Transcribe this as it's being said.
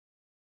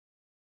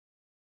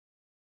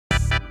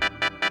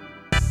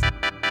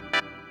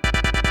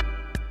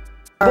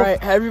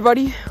Alright,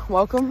 everybody,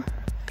 welcome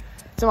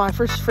to my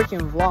first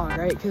freaking vlog,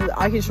 right? Because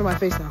I can show my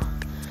face now.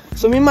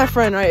 So me and my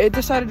friend, right, it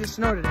decided to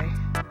snow today.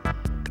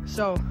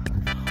 So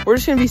we're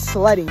just gonna be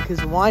sledding,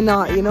 because why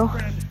not, you know?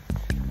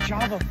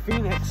 Java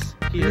Phoenix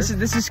here.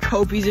 This is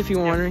Kopi's, if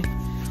you're wondering.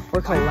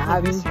 We're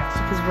collabing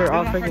because we're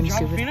all freaking Java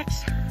stupid.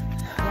 Phoenix, YT,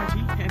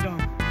 and I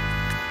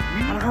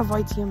don't have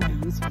YT on my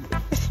YouTube.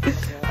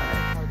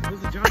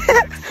 There's a Java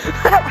Phoenix.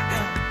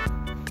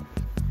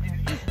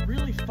 And it's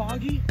really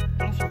foggy,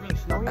 and also really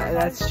snowy.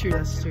 That's true,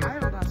 that's true. I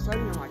haven't gone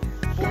sledding in like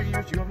 4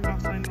 years. You haven't gone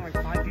sledding in like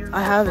 5 years?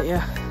 I haven't,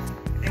 yeah.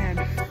 And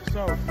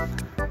so,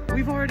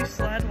 we've already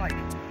sled like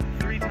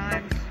 3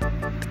 times.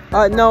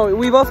 No,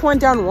 we both went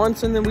down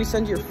once and then we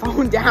sent your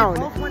phone down. We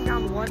both went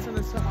down once and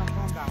then set my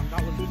phone down.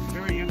 That was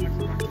very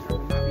anticlimactic. I will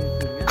not be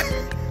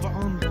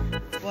including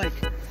it. But, like,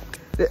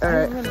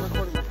 Alright. I'm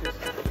recording like this.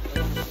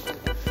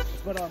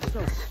 But, so,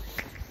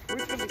 we're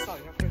gonna be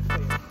starting. I'm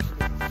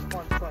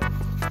going to say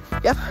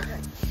it. Yep. Okay.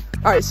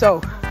 Alright,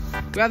 so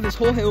we have this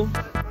whole hill.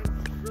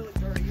 Really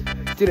dirty.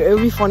 Dude, it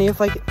would be funny if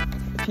like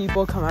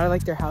people come out of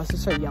like their house and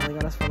start yelling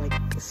at us for like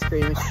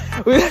screaming.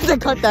 We have to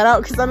cut that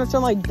out because then it's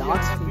gonna like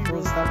dox people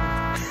and stuff.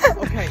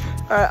 Okay.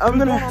 Alright, I'm Who's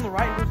gonna. going on the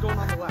right and who's going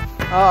on the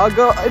left? I'll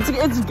go.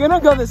 It's gonna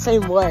go the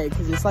same way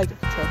because it's like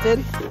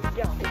tilted.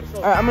 Yeah. So,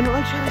 Alright, I'm gonna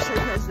like try to show you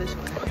guys this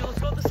way. okay, let's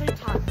go at the same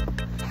time.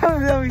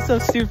 That would be so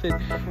stupid.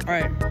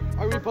 Alright.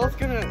 Are we both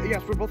gonna?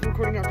 Yes, we're both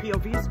recording our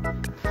POVs.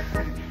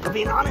 I'm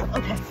being on it.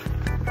 Okay.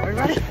 Are you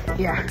ready?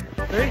 Yeah.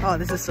 3, Oh,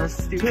 this is so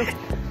stupid.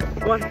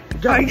 2, 1,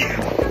 go!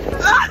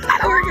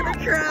 We're gonna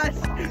crash.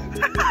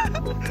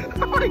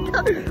 Oh my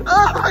god.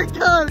 Oh my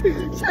god.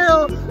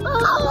 Chill. Oh.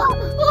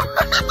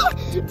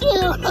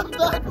 Dude, I'm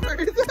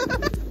backwards.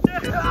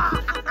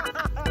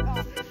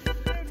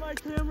 Dude, my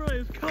camera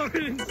is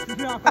covered in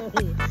snow.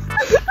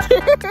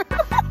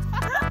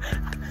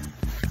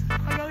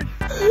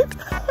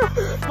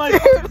 My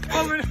phone is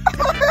covered.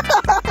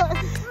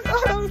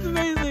 That was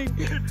amazing.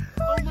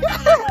 Oh my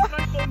god,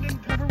 my phone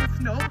didn't cover with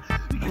snow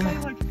because I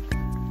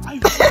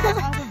fell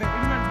out of it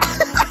and went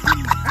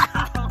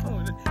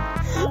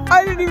down. I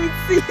didn't even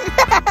see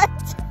that.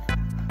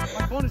 My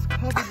phone is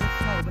covered with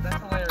snow, but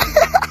that's hilarious.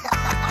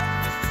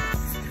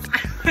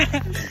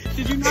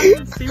 Did you not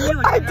even see me?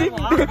 Like, I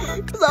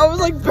didn't, because I was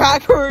like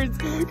backwards,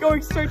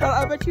 going straight down.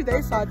 I bet you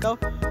they saw it though.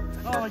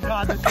 Oh my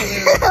god, that's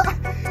hilarious.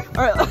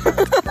 Alright,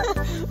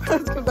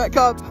 let's come back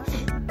up.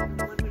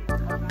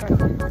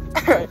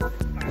 Alright.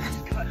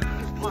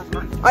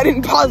 I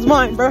didn't pause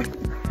mine, bro.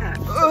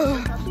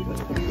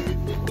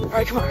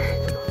 Alright, come on.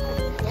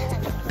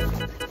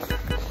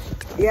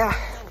 Yeah.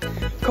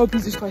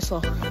 Kopi's is quite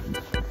slow.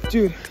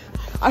 Dude,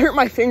 I hurt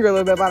my finger a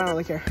little bit, but I don't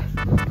really care.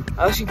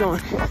 Let's keep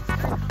going.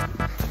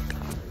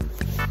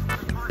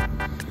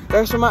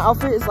 There, so my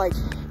outfit is like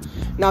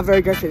not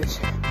very good for this.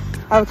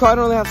 I don't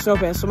really have snow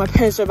pants, so my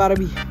pants are about to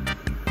be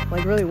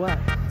like really wet.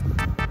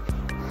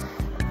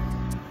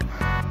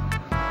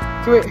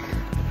 Dude,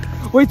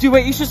 wait,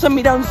 you should send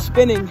me down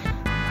spinning.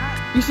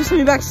 You should send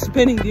me back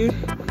spinning, dude.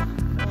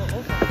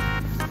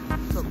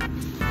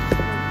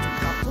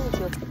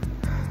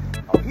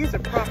 Oh, he's a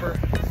proper.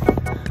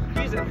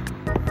 He's a.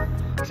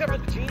 Except for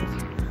the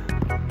jeans.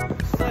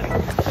 Sledding.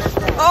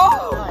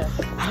 Oh!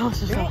 I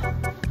almost just fell.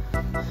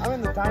 I'm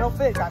in the dino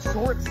fit. Got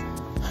shorts.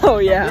 Oh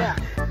yeah.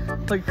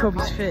 Look at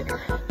Kopi's fit. I'm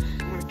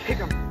gonna kick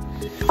him.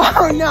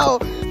 Oh no!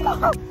 All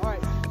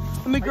right.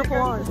 Let me grip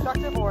along.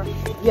 Destructive or?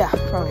 Yeah,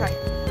 probably. Okay.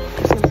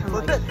 I'm just gonna kind of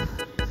Flip like. it.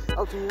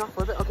 Oh, can you not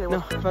flip it? Okay. No,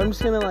 Well, but I'm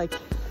just gonna like.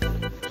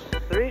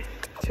 3,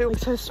 2. Like,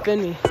 try to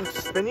spin me.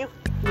 Let's spin you.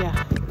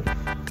 Yeah.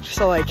 Just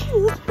so like.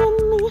 Spin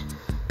me.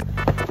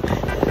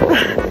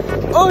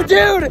 Oh,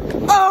 dude!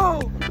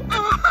 Oh!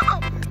 Oh!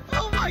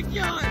 Oh my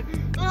god!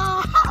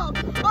 Oh!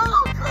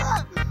 Oh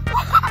crap!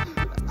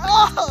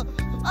 Oh!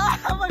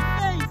 Oh, my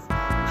face!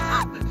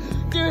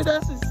 Dude,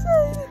 that's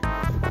insane.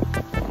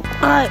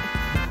 Alright.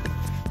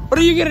 What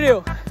are you gonna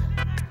do?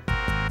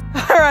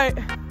 Alright.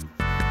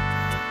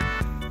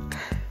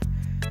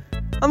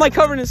 I'm like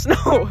covered in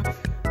snow.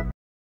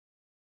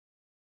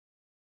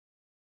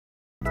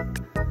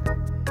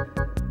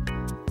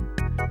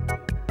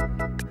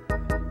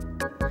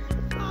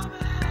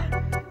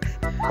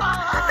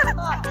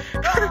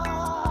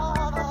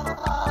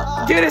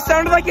 Dude, it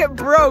sounded like it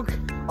broke.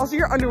 Also,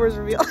 your underwear's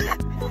revealed.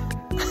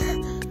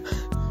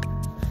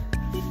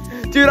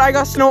 Dude, I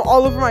got snow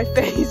all over my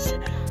face.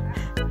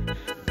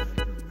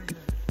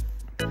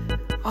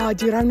 Oh,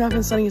 dude, I've not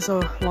been sledding in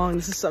so long.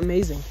 This is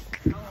amazing.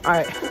 All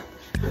right,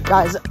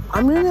 guys,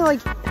 I'm gonna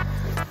like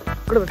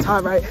go to the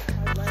top, right?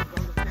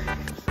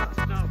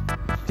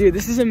 Dude,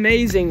 this is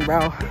amazing,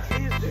 bro.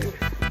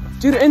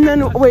 Dude, and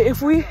then wait,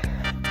 if we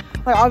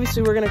like,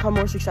 obviously we're gonna become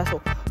more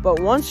successful, but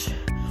once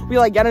we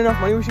like get enough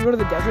money, we should go to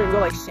the desert and go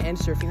like sand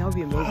surfing. That would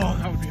be amazing. Oh,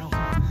 that would be awesome.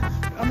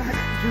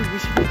 Dude, we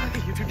should make like a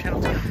YouTube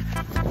channel together.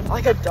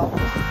 Like a double.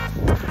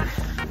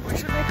 We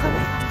should make like a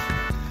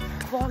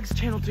vlogs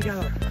channel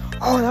together.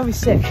 Oh, that'd be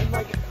sick.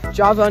 Like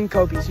Java and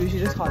Kopi, so we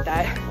should just call it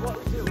that.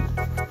 What we do? We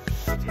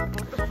take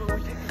both the phone,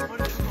 we take the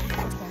money.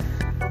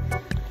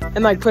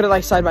 And like put it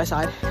like side by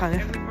side, kind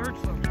And of. we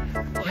merge them.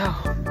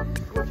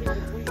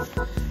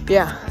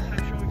 Yeah.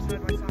 Showing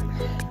side by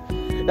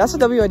side. That's a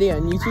WID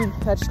on YouTube.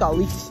 That just got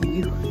leaked to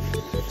you.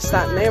 So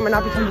that may or may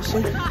not be coming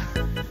soon.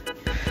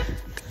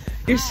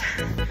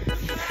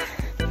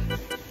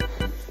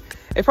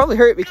 It probably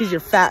hurt because you're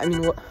fat. I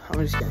mean, what? I'm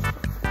just kidding.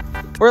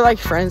 We're like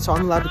friends, so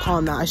I'm allowed to call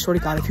him that. I swear to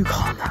God, if you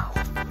call him that,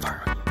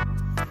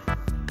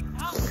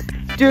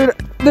 dude,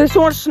 there's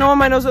so much snow on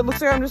my nose. It looks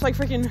like I'm just like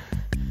freaking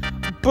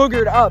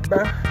boogered up,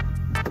 bro.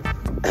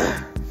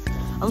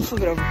 I'm gonna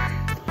flip it over.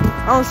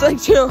 I'm like,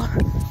 chill.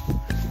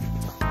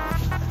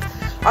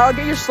 I'll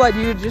get your sled.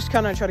 You just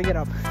kind of try to get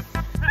up.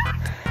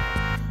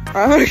 All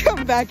right, I'm gonna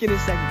come back in a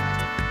second.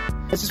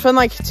 It's just been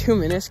like 2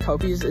 minutes.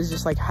 Kobe is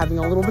just like having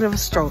a little bit of a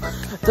stroke.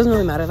 It doesn't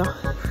really matter though.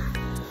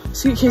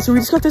 See, okay, so we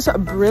just got this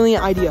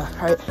brilliant idea,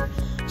 right?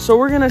 So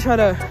we're gonna try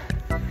to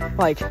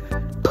like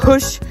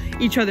push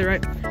each other,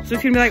 right? So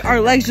it's gonna be like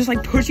our legs just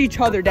like push each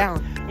other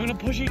down. We're gonna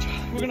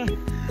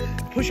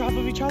push off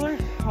of each other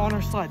on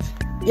our sleds.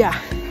 Yeah,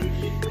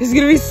 this is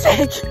gonna be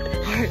sick.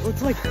 All right,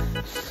 let's like,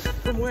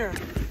 from where?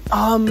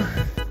 Okay.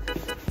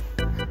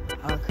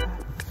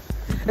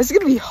 This is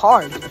gonna be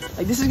hard.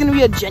 Like this is gonna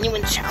be a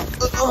genuine challenge.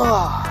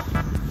 Ugh.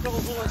 So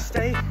we'll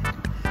stay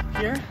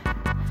here?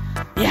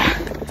 Yeah.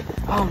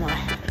 Oh my.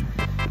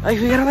 Like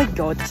we gotta like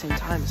go at the same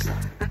time. So.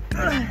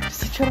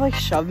 Just to try to like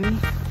shove me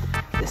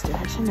this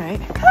direction,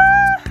 right?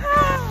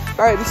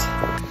 All right, just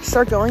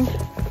start going.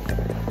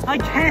 I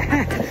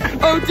can't.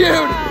 Oh,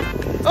 dude.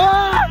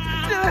 Oh,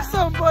 there's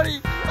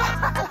somebody.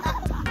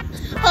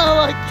 Oh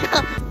my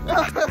God.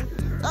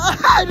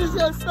 I just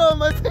got snow on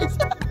my face.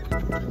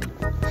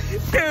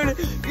 Dude,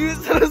 you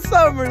just did a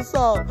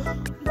somersault.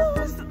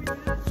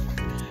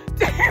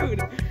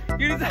 Dude,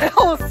 you just did a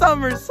whole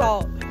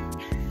somersault.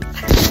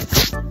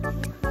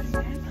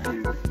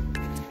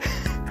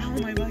 Ow,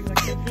 my leg, I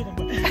can't feel them.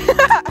 Oh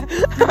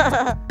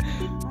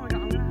my God,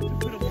 I'm gonna have to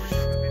put a warning on the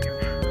video.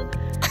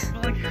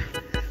 But like,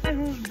 I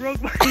almost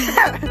broke my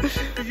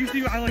Did you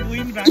see I like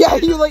leaned back? Yeah,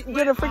 you like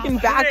did a freaking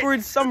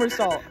backwards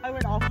somersault. I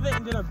went off of it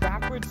and did a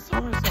backwards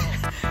somersault.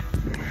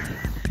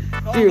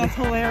 Oh, Dude. that's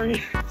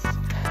hilarious.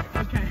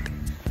 Okay.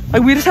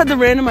 Like we just had the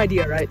random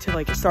idea, right, to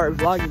like start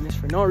vlogging this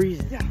for no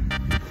reason. Yeah.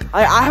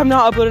 I have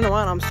not uploaded in a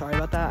while. I'm sorry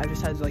about that. I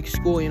just had like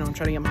school, you know, I'm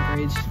trying to get my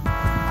grades to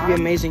be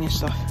amazing and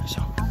stuff.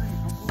 So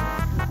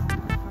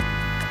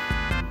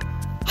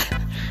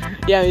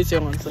yeah, me too.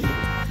 Honestly,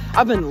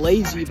 I've been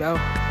lazy, bro.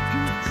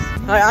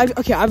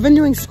 Okay, I've been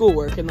doing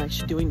schoolwork and like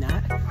doing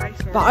that,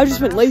 but I've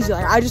just been lazy.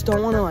 Like I just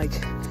don't want to like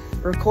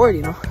record,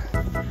 you know.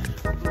 All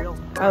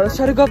right, let's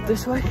try to go up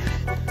this way.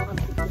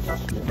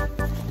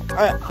 All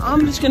right,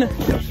 I'm just gonna,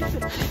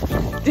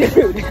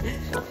 dude.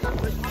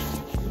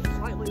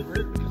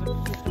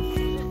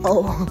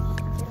 Oh.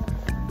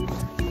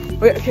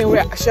 Wait, okay,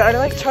 wait. Should I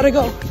like try to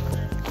go?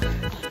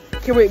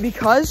 Okay, wait,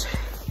 because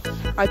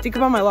I think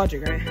about my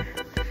logic, right?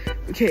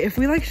 Okay, if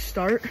we like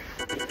start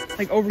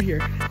like over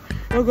here,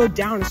 we'll go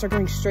down and start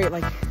going straight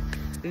like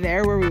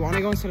there where we want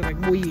to go instead of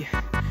like we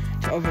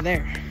to over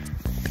there.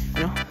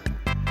 You know?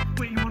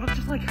 Wait, you want to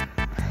just like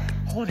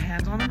hold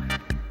hands on them?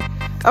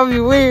 That would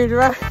be weird,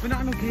 right? But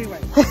not in a gay way.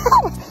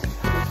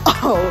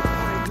 Oh.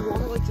 You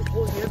want to like just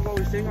hold hands while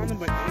we're sitting on them,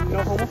 but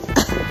no homo?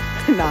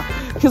 Nah,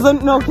 because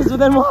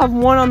then we'll have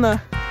one on the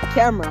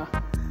camera.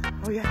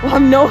 Oh yeah. We'll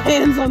have no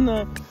hands on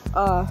the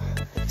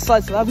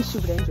sled, so that'd be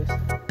super dangerous.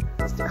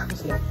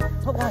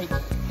 But like,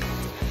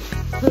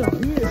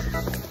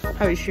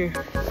 Are you sure?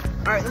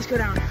 all right, let's go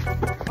down.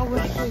 Oh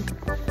wait.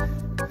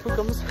 Who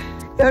comes?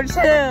 Yo,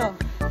 chill.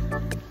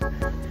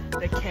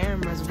 The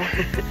camera's wrong.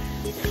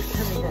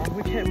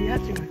 We can't be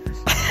acting like this.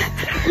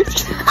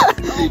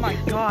 Oh my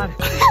God.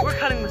 We're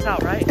cutting this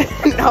out, right?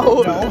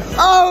 No. No.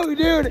 Oh,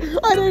 dude.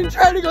 I didn't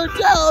try to go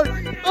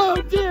down. Oh,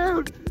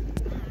 dude.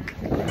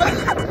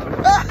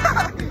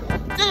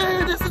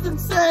 Dude, this is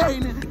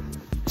insane.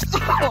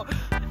 Oh,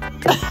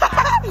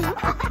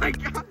 oh my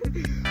God.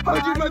 Oh,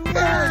 dude, my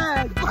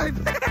pants. My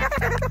pants.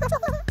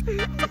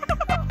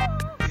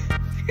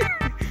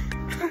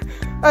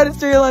 I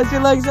just realized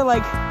your legs are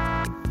like...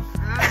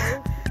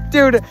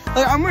 Dude,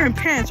 like I'm wearing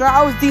pants, right?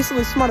 I was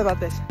decently smart about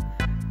this.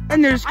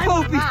 And there's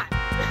Kobe. I'm not.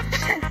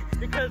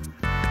 Because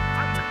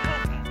I'm the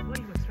Kobe. What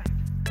do you expect?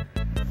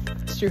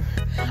 It's true.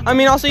 I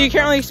mean, also, you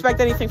can't really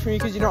expect anything from me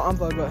because you don't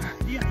upload, but...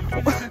 Yeah, you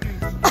can't expect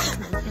anything. It's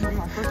gonna be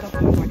my first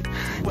upload.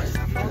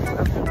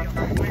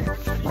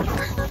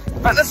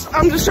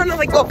 I'm just trying to,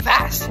 like, go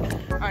fast.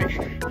 All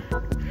right.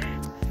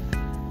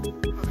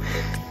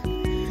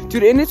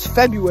 Dude, and it's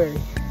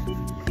February.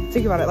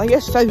 Think about it. Like,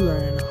 it's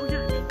February right now.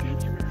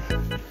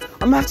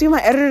 I'm gonna have to get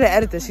my editor to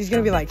edit this. He's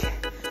gonna be like,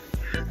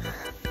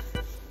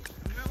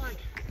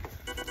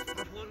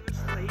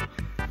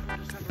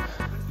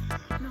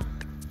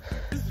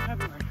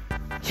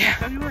 yeah.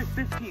 February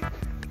 15th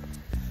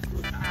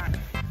at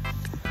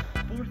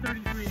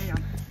 4:33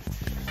 a.m.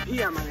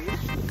 p.m. I mean.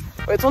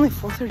 Wait, it's only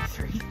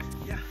 4:33?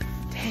 Yeah.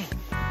 Dang.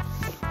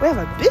 We have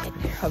a bit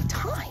of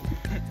time.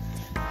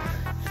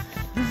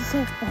 This is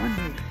so fun,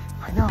 dude.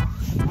 I know.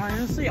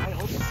 Honestly, I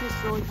hope this is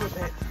snowing for a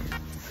bit.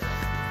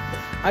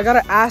 I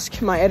gotta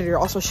ask my editor.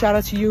 Also, shout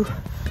out to you.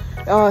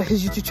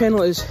 His YouTube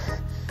channel is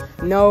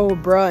No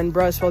Bruh, and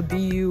bruh is spelled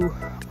B-U.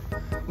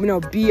 No,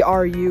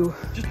 B-R-U.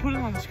 Just put it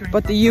on the screen.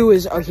 But the U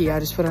is okay. Yeah,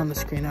 just put it on the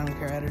screen. I don't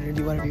care, editor.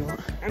 Do whatever you want.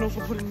 And also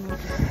put it in the.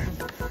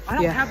 I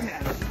don't have an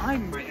editor.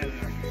 I'm my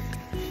editor.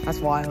 That's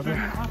wild.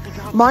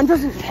 Mine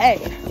doesn't pay.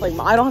 Like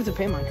I don't have to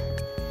pay mine.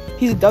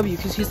 He's a W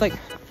because he's like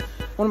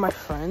one of my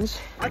friends.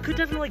 I could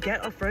definitely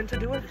get a friend to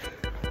do it,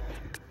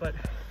 but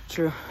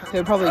true. They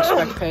would probably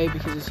expect pay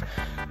because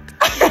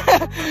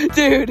it's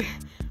dude.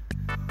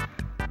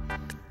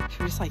 Should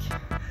we just like?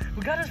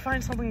 We gotta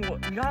find something.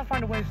 We gotta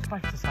find a way to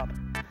spice this up.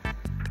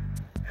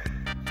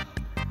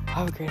 I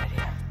have a great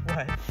idea.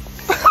 What?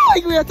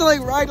 Like we have to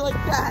like ride like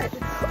that.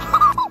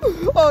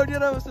 Oh,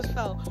 dude, I almost just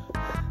fell.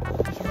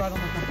 We should ride on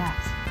like the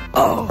backs.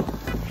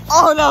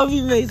 Oh, that would be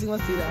amazing.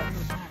 Let's do that.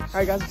 All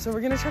right, guys. So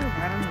we're gonna try to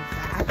ride on the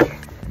back.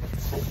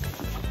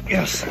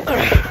 Yes.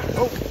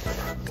 Oh.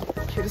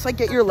 Okay, just like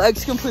get your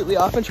legs completely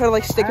off and try to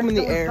like stick them in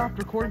the air. I stopped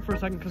recording for a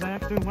second because I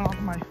accidentally went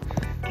off my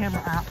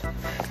camera app.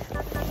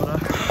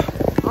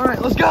 But, all right,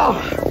 let's go.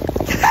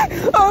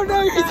 Oh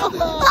no, you're so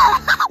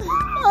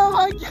oh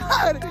my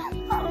god.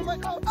 Oh my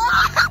god. I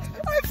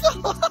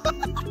fell off.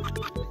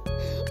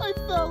 I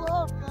fell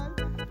off, man.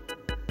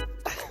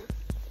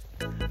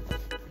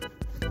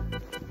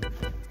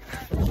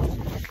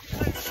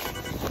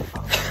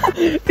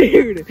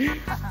 Dude,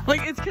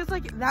 like it's cause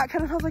like that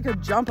kind of has like a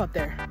jump up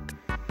there,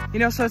 you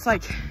know, so it's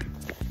like,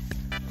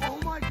 Oh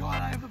my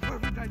god, I have the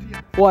perfect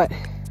idea. what?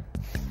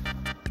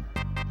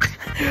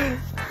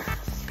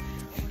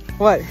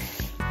 What?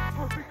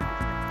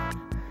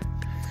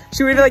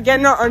 Should we like get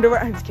in our underwear?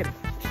 I'm just kidding.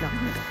 No.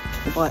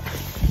 What?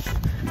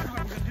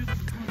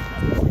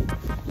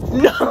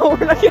 No,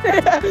 we're not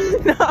gonna.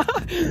 No.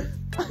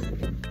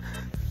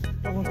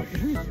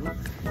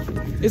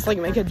 It's like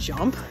make a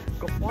jump.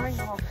 Go flying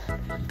off.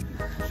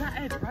 That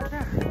edge right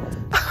there.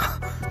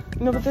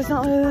 No, but there's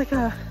not really like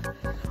a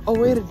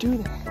way to do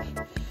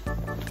that.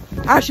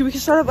 Actually, we can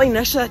start up like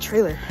next to that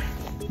trailer.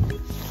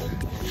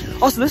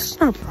 Also, this is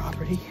not a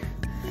property.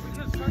 We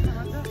can start to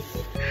run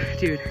this.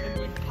 Dude.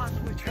 And we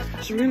possibly trip.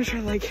 So we're gonna try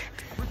like.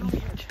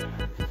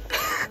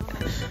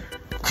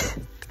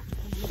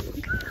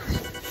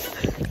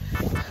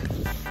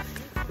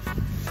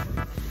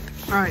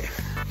 All right,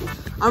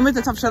 I'm at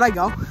the top. Should I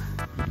go?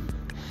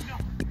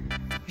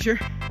 You sure?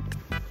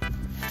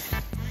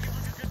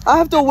 I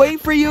have to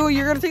wait for you.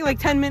 You're gonna take like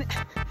 10 minutes.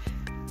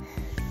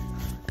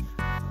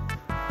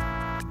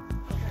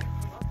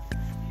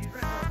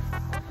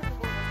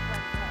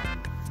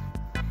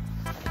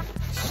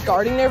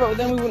 Starting there, but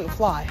then we wouldn't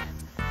fly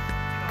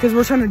because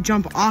we're trying to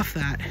jump off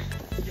that.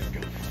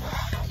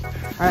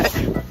 All right.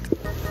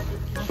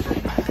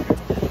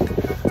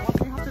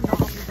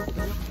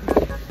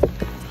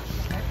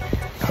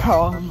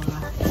 Oh my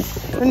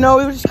god. No,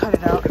 we would just cut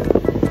it out.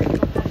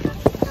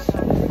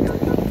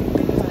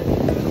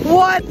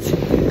 What?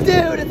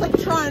 Dude, it's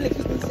like trying to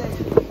keep me safe.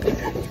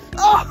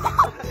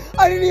 Oh,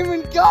 I didn't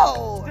even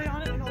go. Stay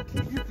on it and I'll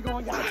keep you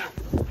going down.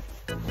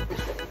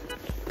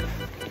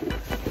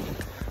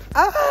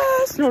 Ah,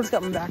 snow just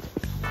got my back.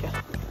 Yeah.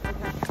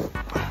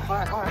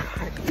 All right.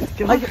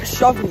 Like,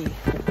 shove me.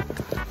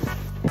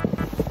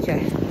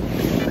 Okay.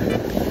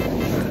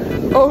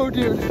 Oh,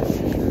 dude.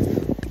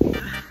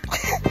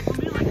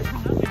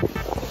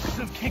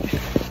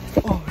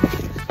 Oh.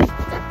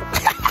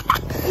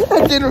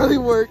 That didn't really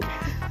work.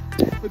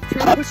 But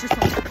try to push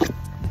yourself.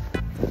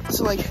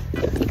 So, like,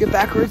 get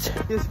backwards.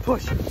 Just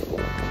push.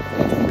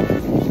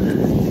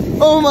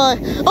 Oh my.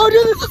 Oh,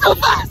 dude, this is so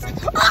fast.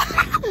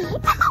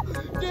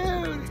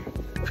 Dude.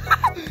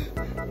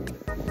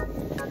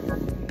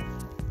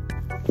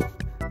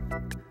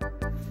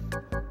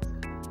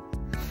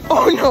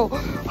 Oh no.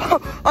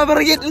 I'm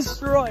gonna get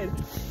destroyed.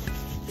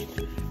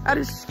 That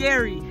is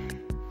scary.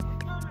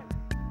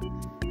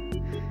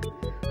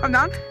 I'm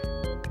down.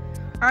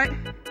 All right.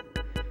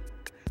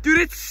 Dude,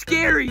 it's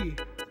scary.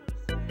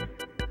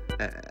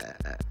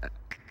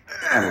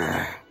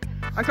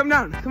 I come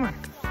down. Come on.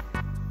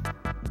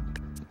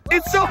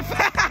 It's so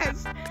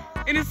fast.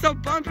 And it's so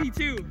bumpy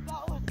too.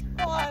 That was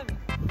fun.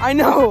 I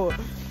know.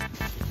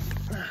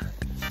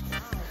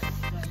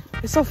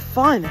 It's so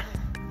fun.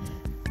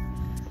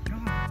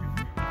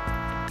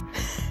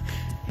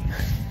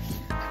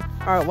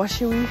 All right, what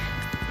should we? We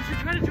should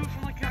try to do it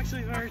from like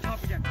actually the very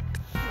top again.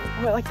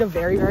 Wait, like the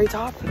very, very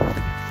top?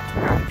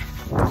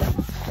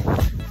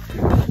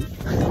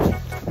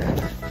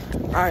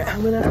 All right,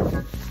 I'm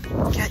gonna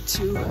get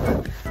to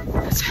the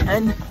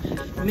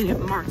 10-minute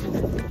mark.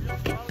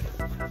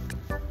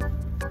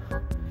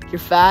 You're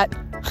fat.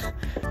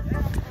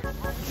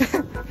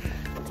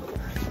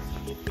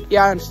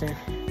 Yeah, I understand.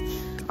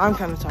 I'm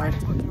kind of tired.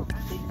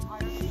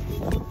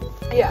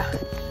 Yeah.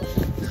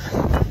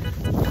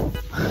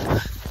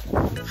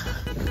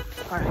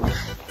 All right.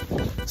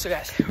 So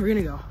guys, we're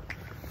gonna go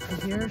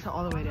from here to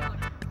all the way down.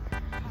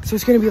 So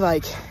it's gonna be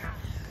like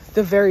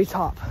the very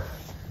top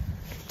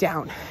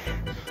down.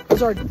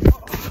 Those are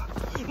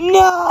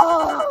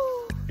no.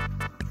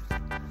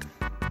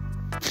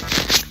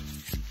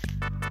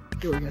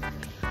 Okay, we're good.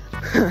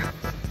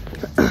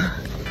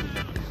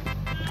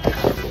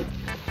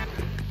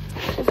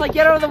 like,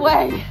 get out of the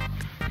way.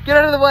 Get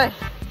out of the way.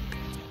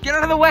 Get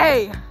out of the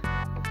way.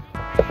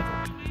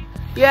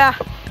 Yeah.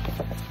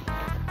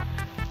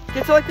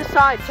 Get to like the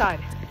side. Okay,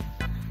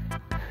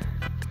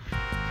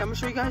 I'm gonna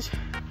show you guys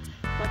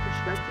my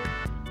perspective.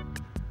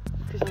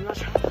 Because I'm not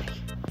trying to like.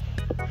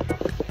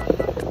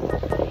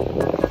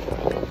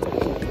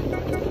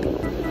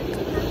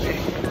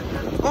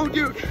 Oh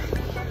dude,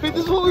 hey,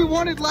 this is what we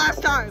wanted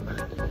last time.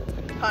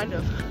 Kind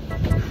of.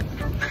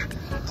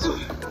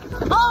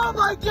 Oh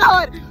my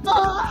god!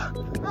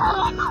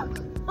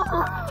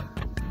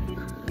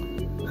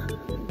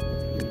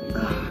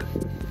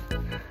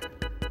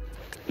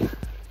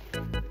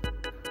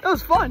 It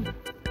was fun.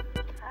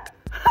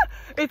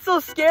 It's so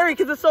scary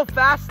because it's so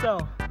fast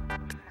though.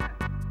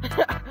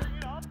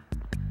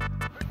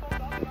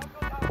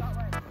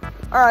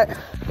 Alright.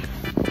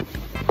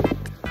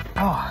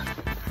 Oh,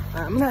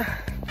 I'm gonna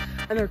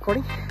end the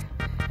recording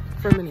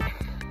for a minute.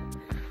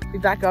 We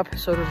back up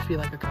so it'll just be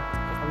like a cut.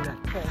 I'll be back.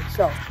 Okay,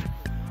 so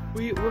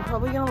we're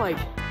probably gonna like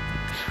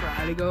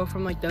try to go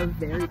from like the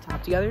very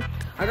top together.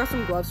 I got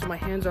some gloves so my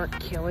hands aren't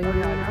killing me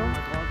right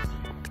now.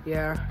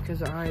 Yeah,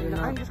 because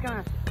I'm just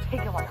gonna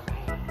take it like.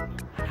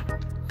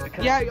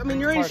 Yeah, I mean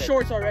you're in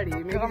shorts already.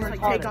 Maybe just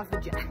like take off the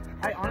jacket.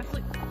 I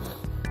honestly,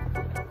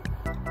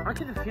 I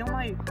can feel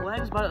my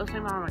legs, but at the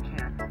same time I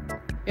can't.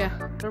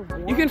 Yeah, They're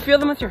warm, you can feel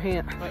them with your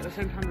hand. but at the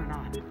same time they're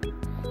not.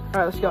 All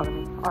right, let's go. All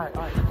right.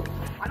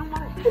 I don't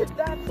want to hit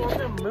that, so I'm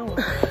gonna move.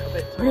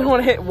 You don't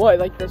want to hit what?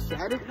 Like the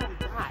shed?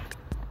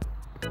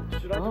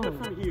 Should I do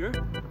it from here?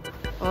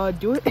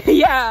 Do it.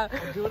 Yeah.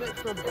 I'm doing it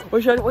from.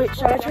 Wait, should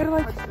I try to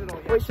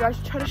like? Wait, should I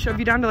try to shove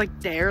you down to like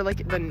there,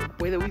 like the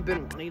way that we've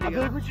been wanting to I go?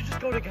 feel like we should just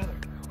go together.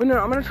 Wait, no,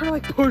 I'm gonna try to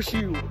like push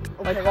you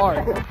like hard.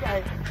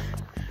 Okay.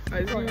 Alright,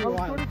 this is gonna be I'm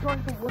wild. sort of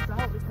trying to whip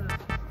out because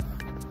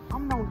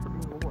I'm known for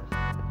being the worst.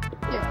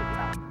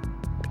 Yeah.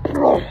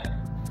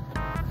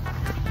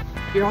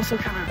 You're also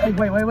kind of. Hey,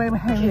 wait.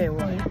 Okay,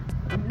 wait.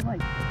 Let me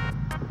like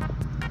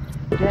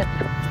get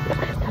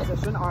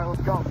position. All right,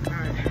 let's go.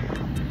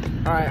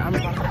 Alright, I'm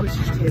about to push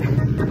this kid.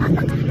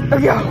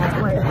 Let's go.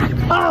 Wait.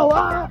 Oh,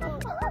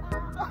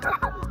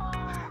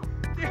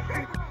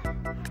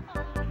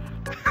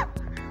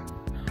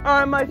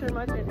 Alright, my turn.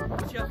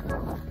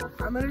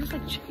 I'm gonna just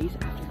like chase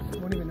after him. I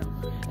won't even know.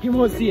 He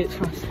won't see it,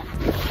 trust.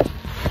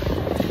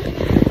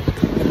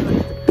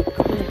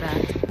 Pull it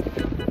back.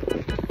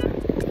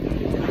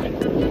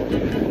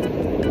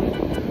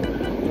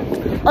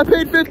 I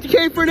paid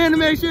 $50K for an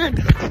animation!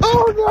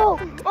 Oh no!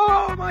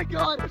 Oh my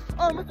god!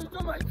 I'm gonna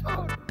throw my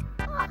phone!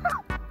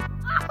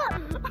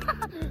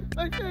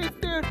 Okay,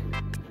 dude.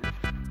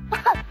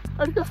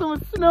 I just got so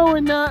much snow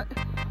in that.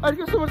 I just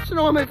got so much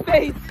snow on my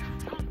face.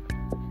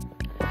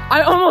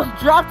 I almost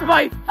dropped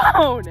my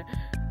phone.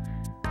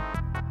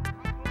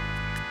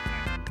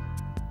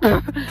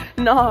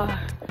 Nah.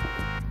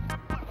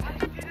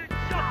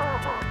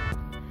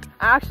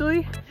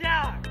 Actually,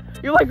 Yeah.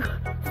 you like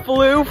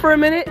flew for a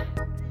minute.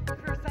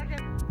 For a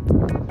second.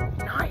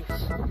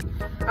 Nice.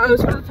 I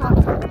was gonna talk.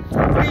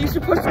 Wait, you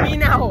should push me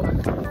now.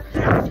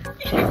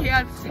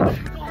 Yes.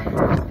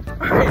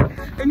 Alright.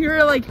 And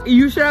you're like,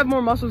 you should have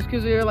more muscles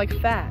because you're like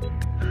fat.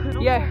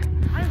 Yeah.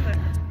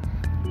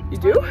 You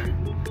do?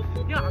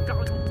 Yeah, I've got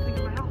like a whole thing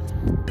in my house.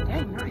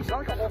 Dang, nice.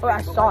 Oh,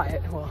 I saw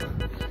it. Well.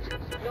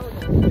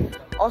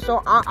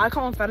 Also, I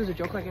call him fat as a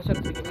joke, like I said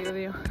at the beginning of the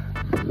video.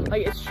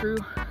 Like, it's true.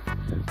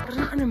 But it's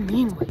not in a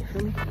mean way, you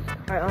feel me?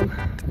 Alright,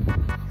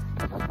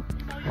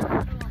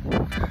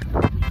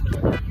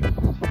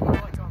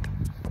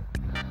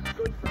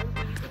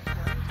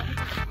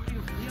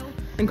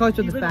 and call each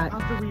other fat.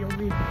 After we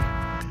only,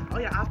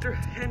 after,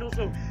 and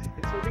also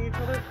insulting each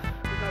other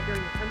without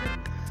getting offended,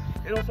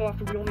 and also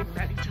after we only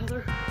met each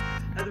other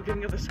at the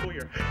beginning of the school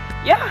year.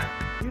 Yeah.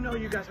 You know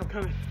you guys have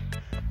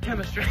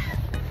chemistry.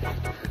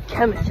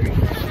 Chemistry.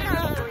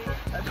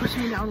 Push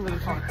me down really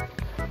hard.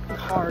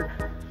 Hard.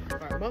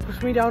 Alright,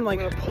 Push me down like.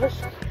 I'm gonna push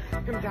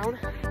him down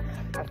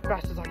as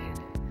fast as I can.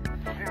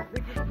 And I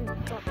think we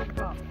can start things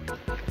up.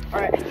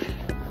 Alright.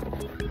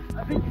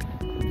 I think.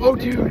 Oh,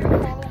 dude.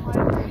 Follow my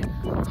lead.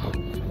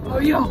 Oh,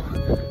 yo.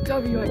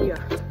 W idea.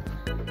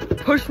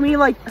 Push me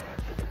like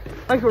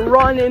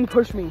run and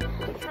push me.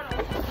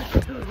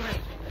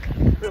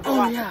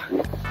 Oh, yeah.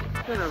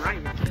 To the right.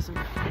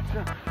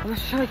 I'm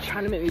just like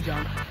trying to make me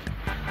jump.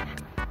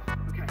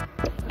 Okay.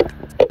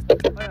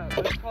 Oh yeah,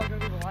 this is probably gonna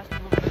be the last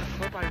time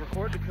I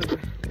record because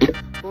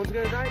my phone's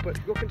gonna die, but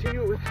we'll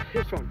continue it with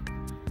his phone.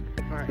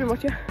 Alright. Pretty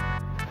much, yeah.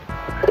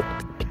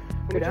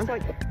 Let me just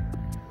like.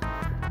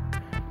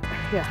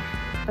 Yeah,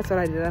 that's what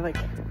I did. I'm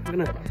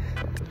gonna.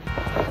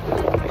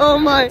 Oh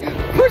my!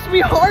 Push me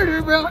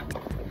harder, bro!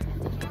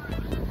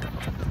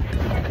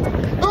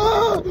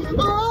 Oh!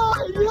 Oh!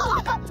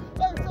 Yeah!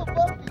 That's so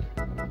bumpy!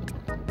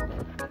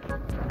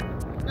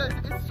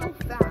 It's so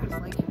fast,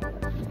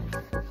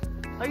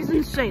 like it's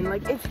insane.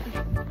 Like, it's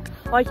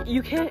like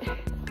you can't.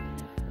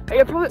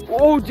 Like, probably.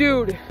 Oh,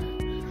 dude!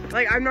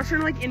 Like, I'm not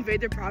trying to like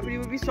invade their property. It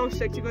would be so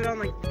sick to go down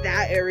like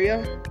that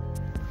area.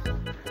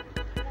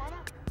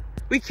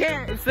 We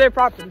can't. It's their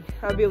property.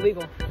 That would be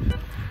illegal.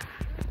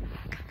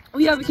 Oh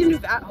yeah, we can do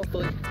that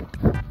hopefully.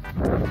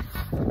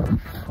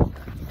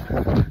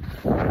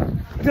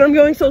 Dude, I'm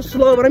going so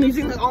slow, but I'm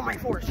using like all my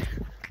force.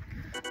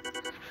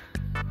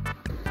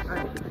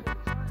 Alright.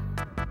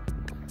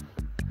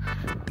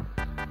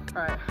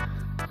 Alright.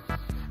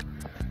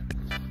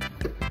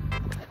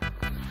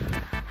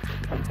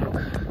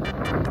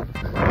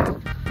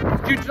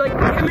 Dude, like,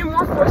 give me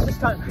more force this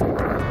time.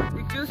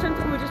 You do the same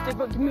thing we just did,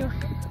 but give me.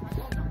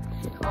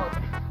 Oh,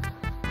 okay.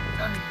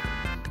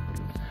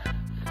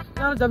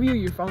 Not a W,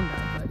 your phone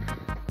died,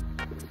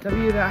 but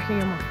W that I can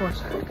get more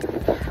force.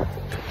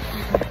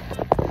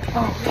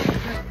 Oh.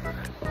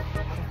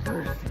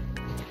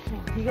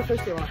 You get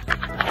thirsty a lot.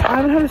 I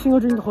haven't had a single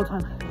drink the whole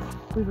time.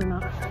 Believe it or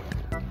not.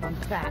 I'm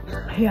fat.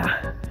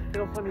 Yeah. You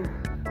know, funny.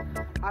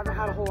 I haven't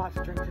had a whole lot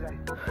to drink today.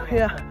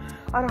 Yeah.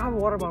 I don't have a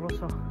water bottle,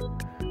 so.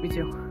 Me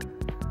too.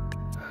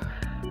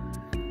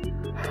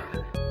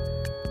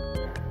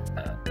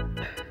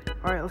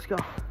 Alright, let's go.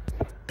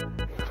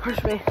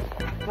 Push me.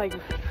 Like,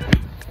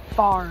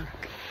 far.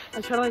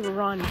 I try to, like,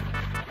 run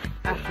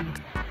after you.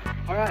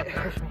 Alright,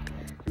 push me.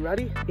 You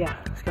ready? Yeah,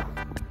 let's go.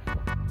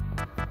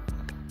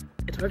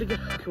 It's hard to get.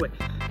 Okay, wait.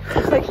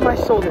 It's like my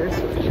shoulders.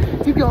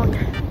 Keep going.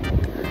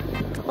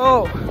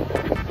 Oh.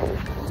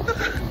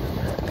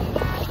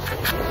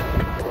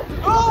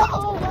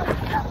 Oh my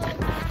God.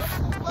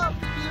 Love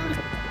you, dude.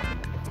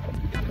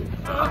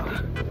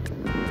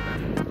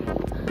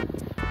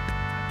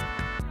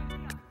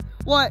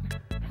 What?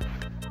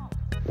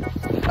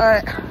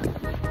 Alright.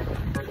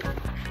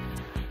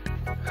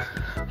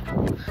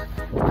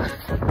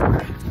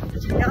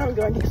 Now I'm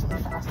going to do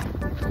something fast.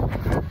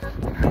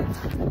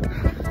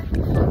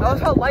 I love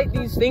how light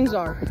these things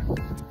are.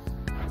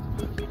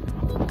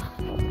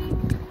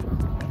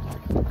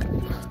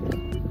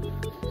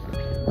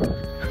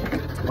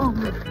 Oh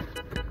man.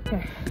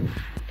 Okay.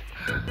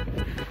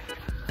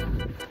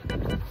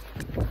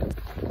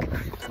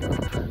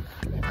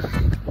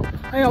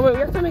 Hang on, wait, we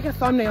have to make a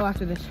thumbnail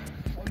after this.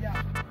 Oh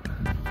yeah.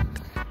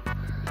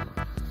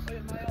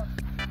 Wait, my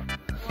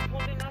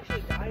phone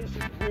actually died. It's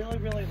just really,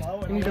 really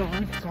low. And You don't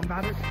want some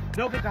battery.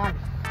 Nope, it died.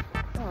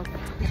 Oh, okay.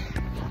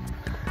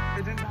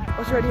 It didn't die.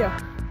 What's your idea?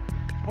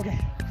 Okay.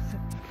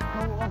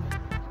 Hold on.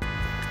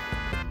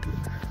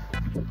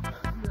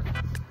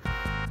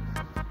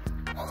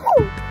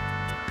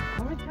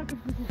 I'm gonna check if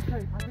this is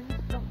safe. I think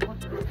it's just one.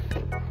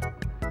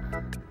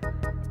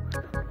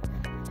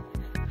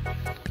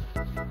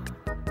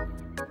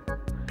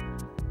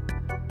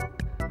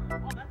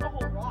 Oh, that's a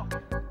whole rock.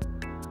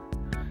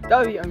 That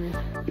would be, I mean.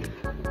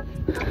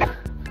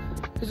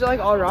 Is it like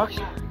all rocks?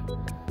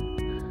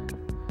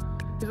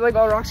 Is it like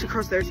all rocks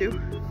across there too?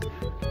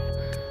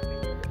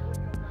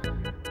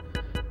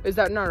 Is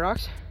that not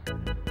rocks?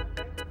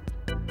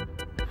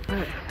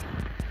 Alright.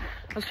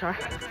 Let's try.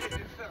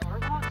 If there are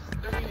rocks,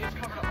 I mean, it's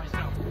covered up by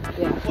snow.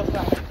 Yeah. What's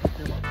that?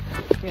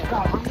 Yeah.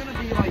 God, I'm gonna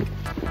be like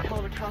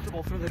held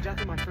accountable for the death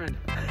of my friend.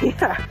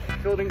 Yeah.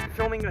 Filming a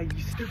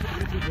stupid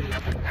YouTube video.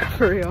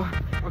 For real.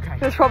 Okay.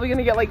 That's probably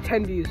gonna get like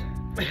 10 views.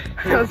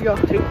 Let's go.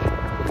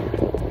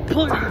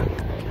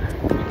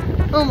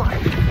 Oh my.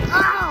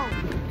 Ow!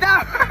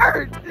 That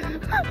hurt!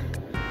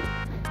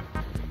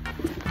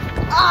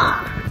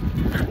 Ah!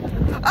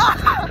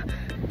 Ah!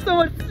 So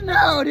much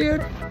snow,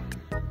 dude!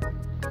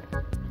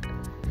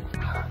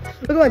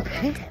 Look at my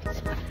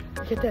pants.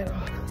 Get that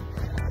off.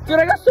 Dude,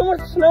 I got so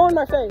much snow in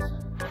my face.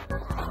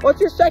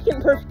 What's your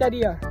second perfect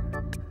idea?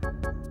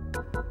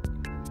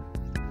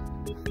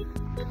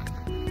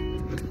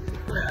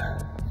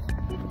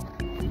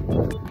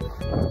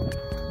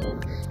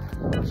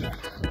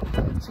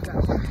 So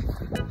guys,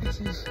 this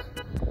is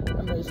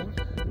amazing.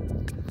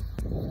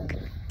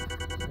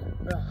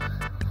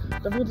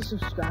 Don't forget to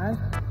subscribe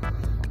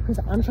because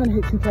I'm trying to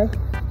hit 2K.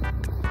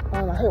 I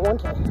hit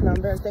 1K and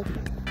I'm very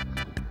thankful.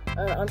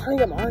 I'm trying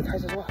to get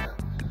monetized as well.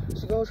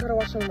 So go try to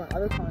watch some of my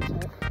other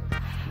content.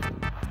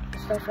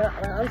 Stuff that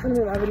I'm trying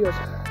to make my videos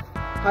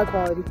high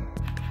quality.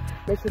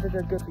 Make sure that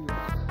they're good for you.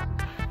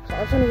 So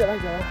I'm trying to get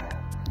like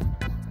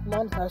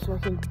monetized so we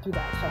can do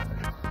that. So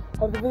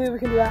hopefully we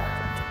can do that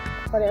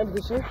by the end of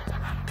this year.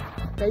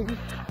 Maybe.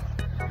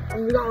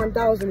 And we got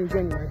 1,000 in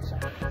January, so I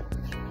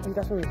think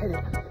that's when we hit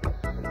it.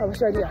 Oh, what's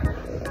your idea?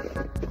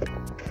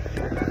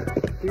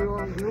 Do you know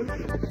what I'm doing?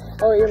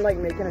 Oh, you're like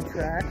making a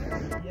track?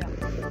 Yeah.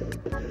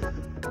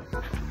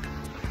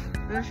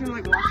 I'm actually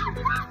like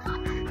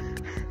watching.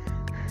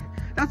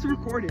 That's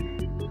recorded.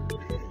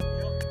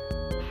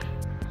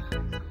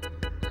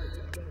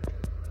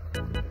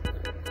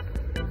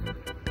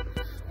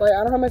 Like,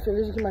 I don't have my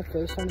fingers in my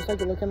face, so I'm just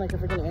like looking like a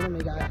freaking anime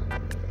guy.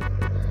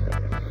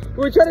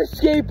 We're trying to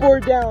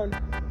skateboard down.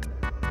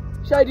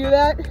 Should I do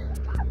that?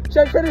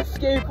 Should I try to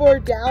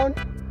skateboard down?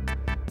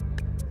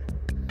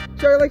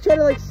 Should I try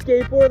to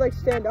skateboard,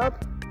 stand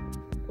up?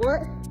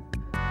 What?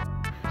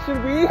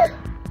 Should we?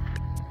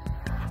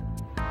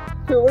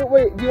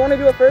 Wait, do you want to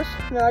do it first?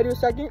 And then I do a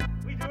second?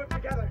 We do it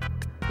together.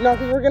 No,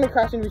 because we're going to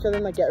crash into each other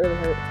and get really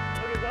hurt.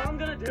 Okay, what I'm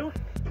gonna do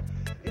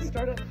is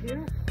start up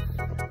here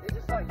and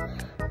just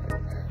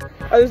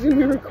Oh, this is going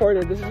to be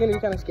recorded. This is going to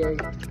be kind of scary.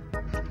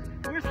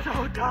 we're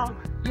so dumb.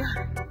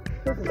 Yeah.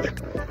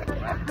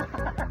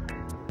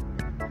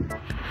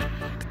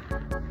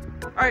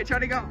 Alright, try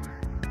to go.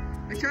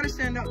 Like, try to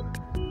stand up.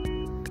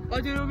 Oh,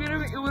 dude, it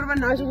would have been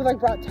nice if we, like,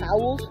 brought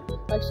towels,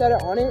 like, set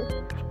it on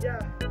it. Yeah.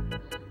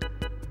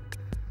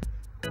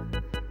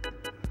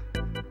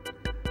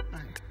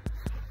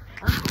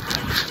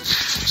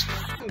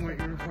 Wait,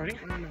 you're recording?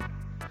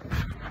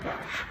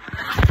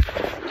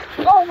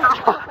 Oh my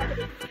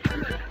god!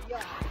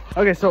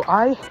 Okay, so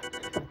I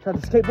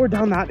tried to skateboard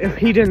down that if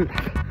he didn't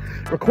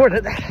record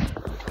it.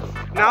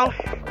 Now,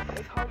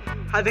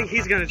 I think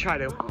he's gonna try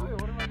to.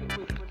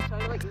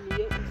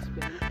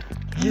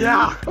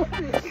 Yeah!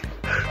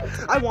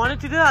 I wanted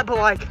to do that, but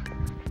like...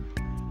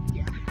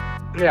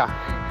 Yeah.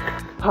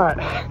 Alright.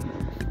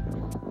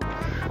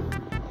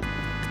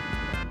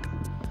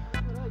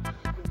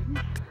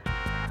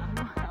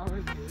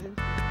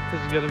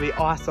 This is gonna be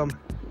awesome.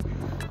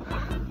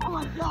 Oh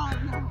my god,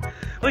 no.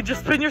 Like,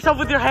 just spin yourself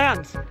with your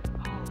hands.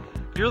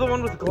 You're the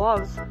one with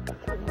gloves.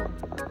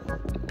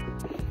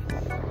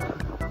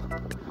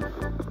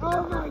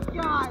 Oh my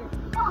god.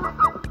 Oh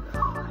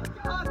my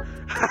god.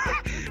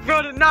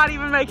 Bro did not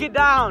even make it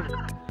down.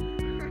 Let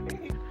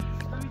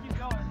me keep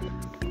going.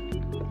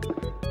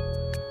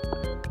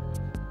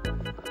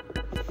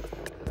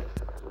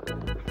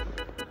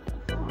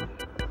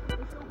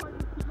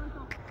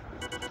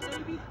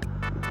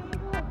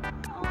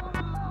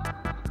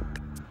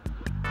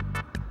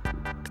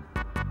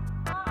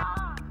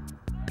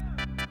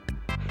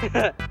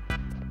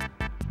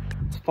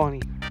 It's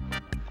funny.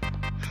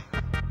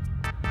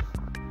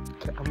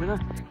 Okay, I'm gonna...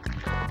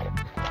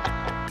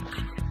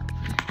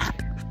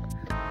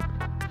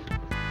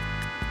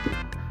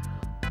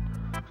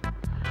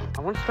 I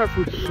want to start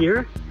from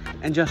here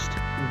and just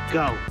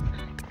go.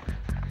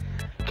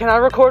 Can I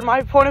record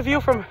my point of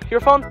view from your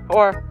phone,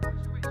 or?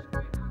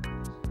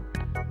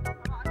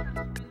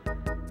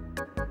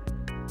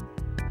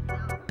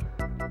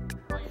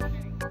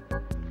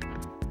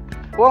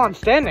 Well, I'm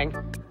standing.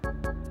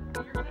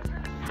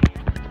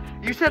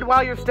 You said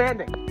while you're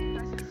standing.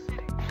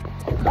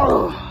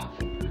 Oh.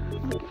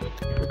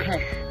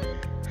 Okay.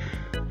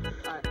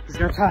 He's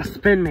gonna try to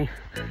spin me,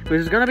 which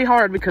is gonna be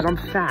hard because I'm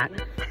fat.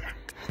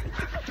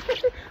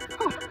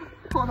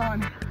 Hold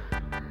on.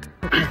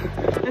 Okay.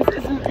 This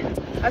isn't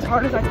as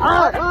hard as I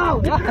thought.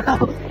 Oh,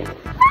 wow.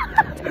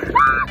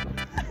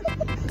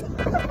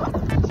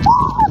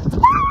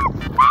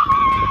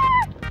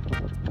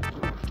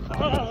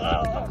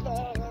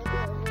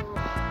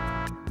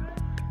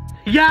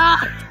 Yeah!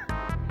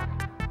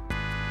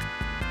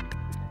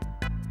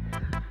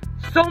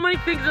 So many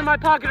things in my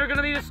pocket are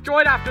gonna be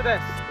destroyed after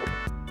this.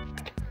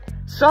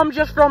 Some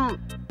just from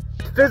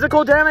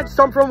physical damage,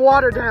 some from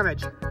water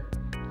damage.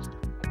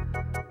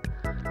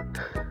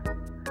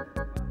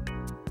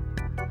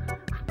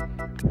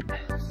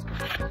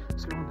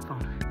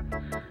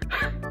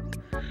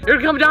 You're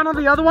gonna come down on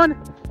the other one?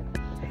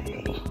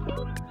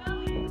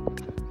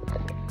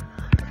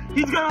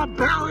 He's gonna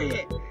belly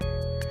it!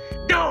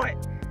 Do it!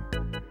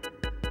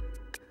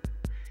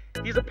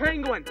 He's a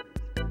penguin.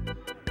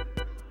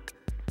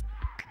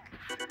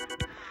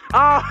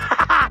 Oh!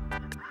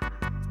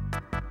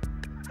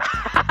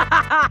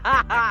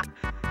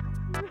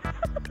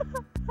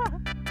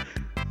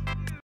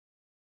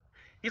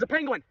 He's a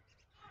penguin.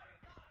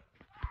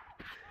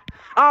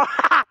 Oh!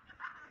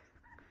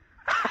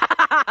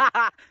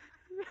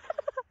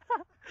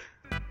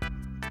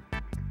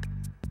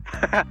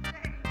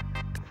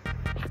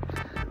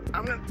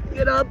 I'm gonna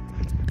get up.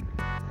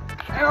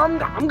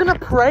 And I'm gonna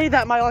pray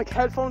that my like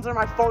headphones or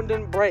my phone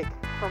didn't break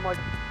from like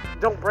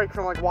don't break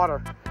from like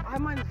water. I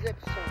have mine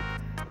zipped, so.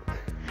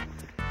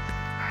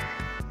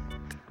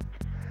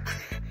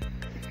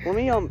 Let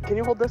me can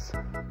you hold this?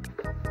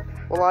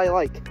 While I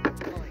like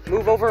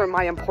move over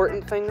my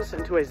important things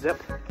into a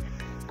zip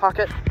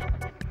pocket?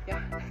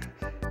 Yeah.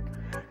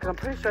 Cause I'm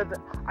pretty sure that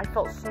I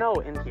felt snow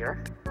in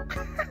here.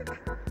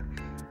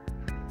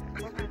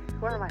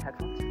 Where are my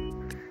headphones?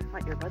 My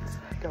earbuds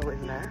go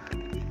in there.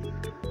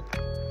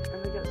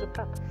 And they get zipped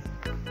up.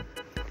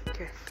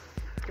 Okay,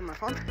 give me my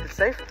phone. It's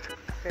safe.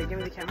 Okay, give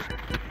me the camera.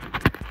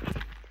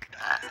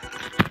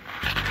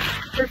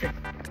 Perfect.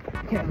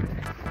 Okay.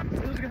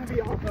 This is gonna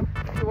be awesome.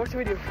 So what should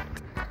we do?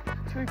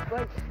 Should we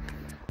like?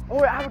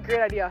 Oh, I have a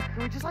great idea.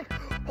 Should we just like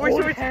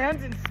hold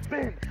hands and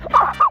spin?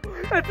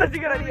 That's such a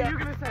good idea. What were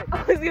you gonna say?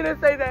 I was gonna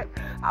say that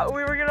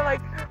we were gonna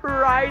like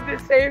ride the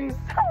same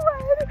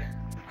sled.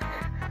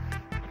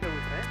 Can we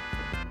fit?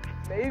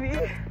 Maybe.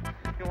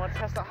 You want to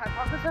test the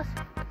hypothesis?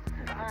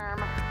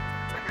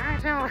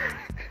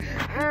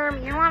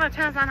 You want to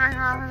test that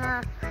hypothesis?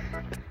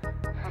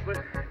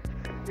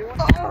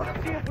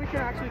 Let's see if we can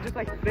actually just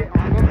like fit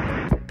on them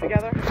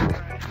together.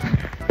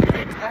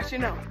 Actually,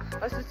 no.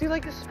 Let's just do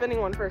like the spinning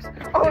one first.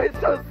 Oh, it's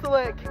so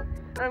slick.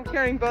 And I'm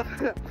carrying both of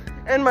them.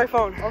 And my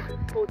phone. I'll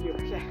hold you.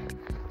 Okay.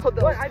 Hold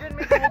those. Wait, I didn't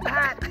make the whole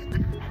hat.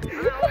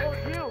 I'll hold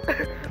you.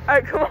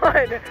 Alright, come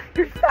on.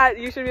 You're fat.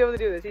 You should be able to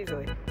do this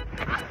easily.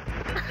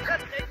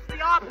 It's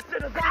the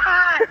opposite of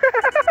that.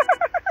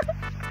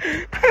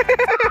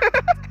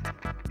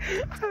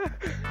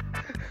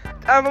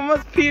 I've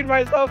almost peed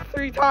myself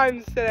 3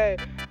 times today.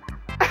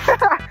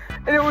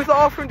 And it was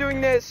all from doing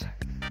this.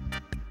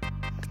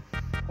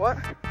 What?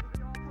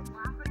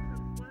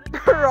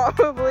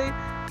 Probably.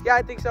 Yeah,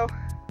 I think so.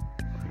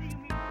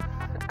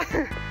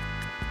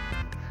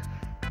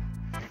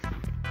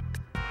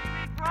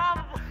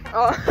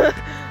 Oh,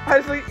 I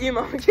just look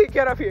emo.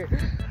 Get up here.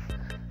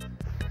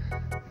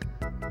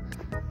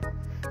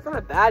 It's not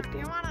a bad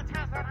thing.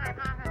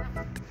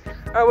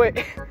 Oh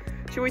wait,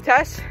 should we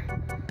test?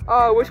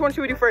 Which one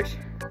should we do first?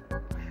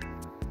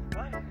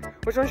 What?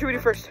 Which one should we do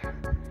first?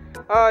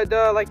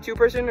 The like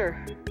 2-person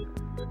or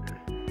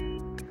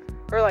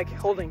like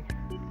holding?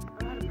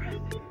 I'm out of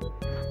breath.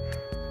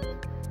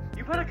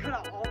 You better cut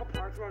out all the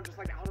parts where I'm just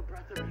like out of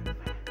breath or being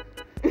fat.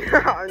 No,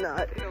 I'm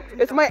not.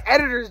 It's my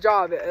editor's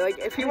job. Like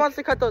if he wants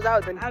to cut those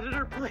out, then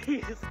Editor,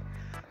 please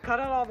cut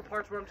out all the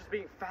parts where I'm just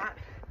being fat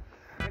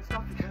and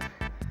stuff because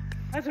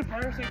that's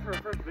embarrassing for a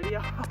first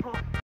video.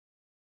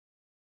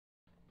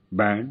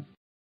 Bang.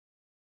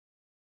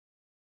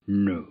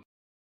 No.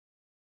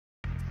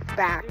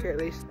 back at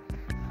least.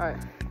 All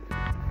right.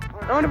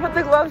 I'm gonna put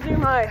the gloves near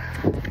my,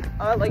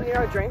 like near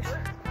our drinks.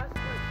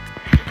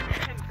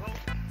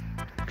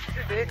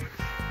 Fit.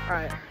 All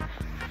right.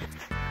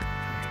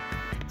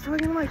 So we're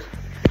gonna like,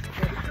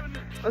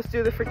 let's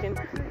do the freaking.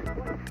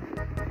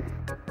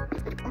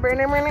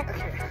 Okay.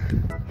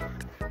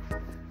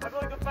 I feel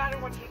like the fatter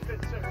one should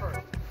fit first.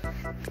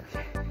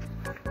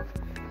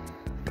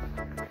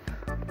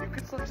 You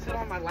could sort of sit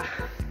on my lap.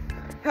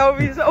 That would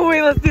be so. Oh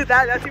wait, let's do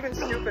that. That's even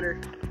stupider.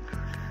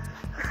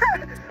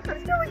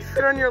 Let's go like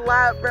sit on your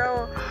lap,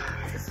 bro.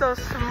 It's so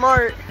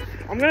smart.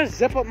 I'm gonna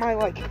zip up my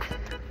coat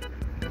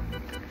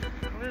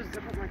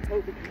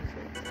because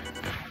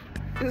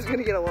This is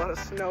gonna get a lot of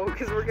snow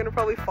because we're gonna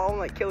probably fall and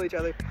like kill each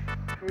other.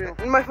 for real.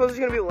 And my phone's just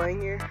gonna be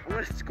laying here. I'm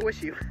gonna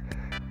squish you.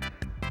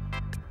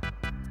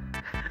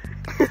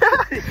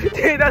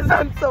 Dude, that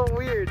sounds so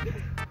weird.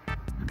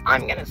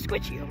 I'm gonna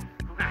squish you.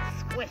 I'm gonna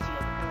squish you.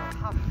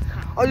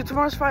 Oh, dude,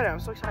 tomorrow's Friday. I'm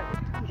so excited.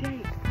 Yay.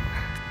 You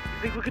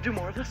think we could do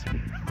more of this?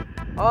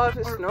 Oh, if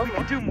it Or snows we more.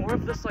 could do more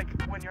of this like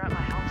when you're at my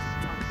house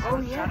on Oh,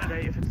 yeah.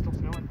 Saturday if it's still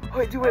snowing. Oh,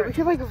 wait, dude, wait. We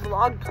could like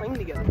vlog playing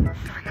together. We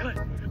could.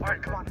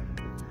 Alright, come on.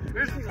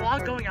 There's a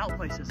vlog going out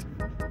places.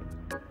 Oh,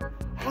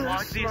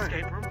 that's Vlog the smart.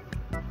 escape room.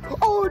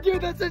 Oh,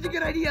 dude, that's such a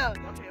good idea.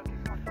 Okay,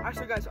 come on.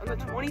 Actually, guys, on the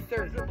Is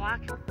 23rd. it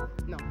black?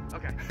 No.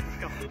 Okay, let's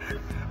go.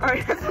 All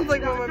right, that sounds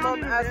like what my That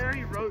mom sounded asked.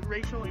 very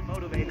racially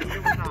motivated.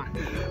 It was not.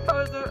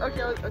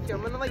 Okay,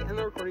 I'm gonna like end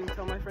the recording,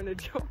 tell my friend a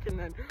joke, and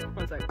then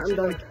one sec. I'm See,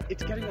 done. like,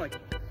 it's getting like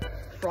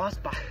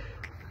frostbite.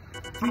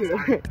 Dude,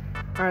 okay.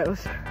 All right,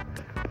 let's.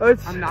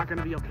 I'm not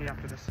gonna be okay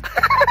after this.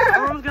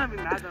 Everyone's gonna be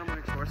mad that I'm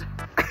wearing shorts.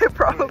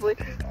 Probably.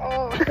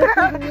 Oh. You're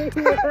my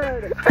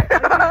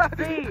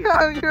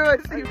Are you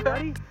seatbelt.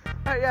 ready?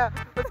 Alright, yeah.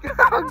 Let's go.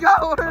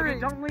 Go, hurry. Okay,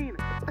 don't lean.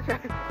 Okay.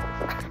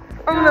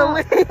 I'm gonna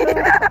lean.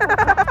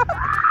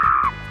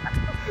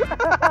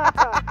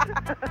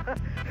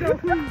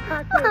 Don't lean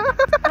backwards.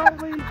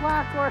 Don't lean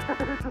backwards.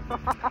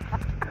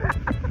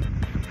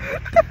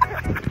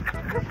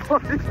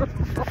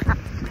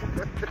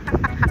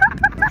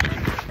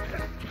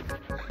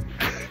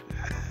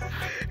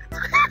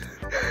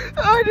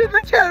 Oh, dude,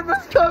 the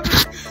camera's covered.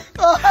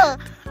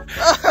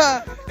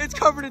 It's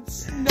covered in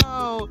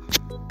snow.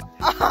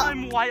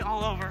 I'm white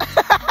all over.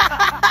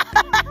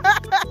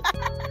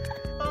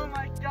 Oh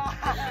my god.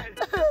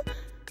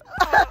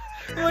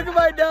 Look at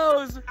my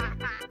nose.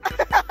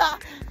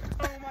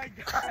 Oh my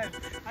god.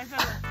 I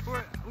said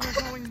we're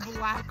going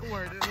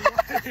blackward.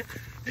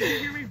 Did you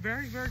hear me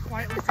very, very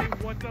quietly say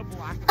what's a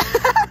blackward?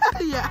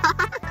 Yeah.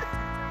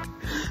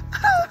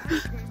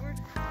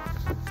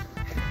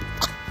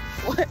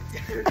 What?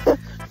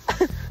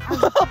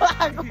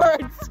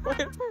 Backward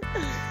swim.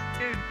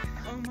 Dude,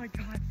 oh my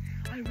god.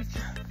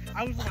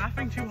 I was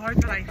laughing too hard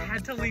that I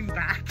had to lean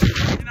back.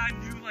 And I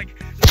knew like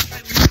once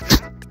I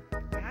leaned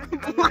back,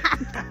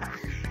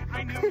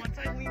 I knew once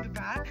I leaned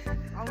back,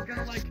 I was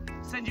gonna like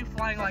send you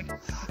flying like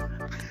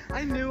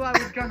I knew I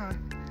was gonna.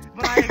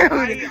 But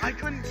I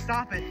couldn't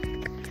stop it.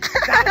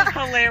 That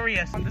was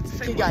hilarious.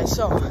 Okay guys,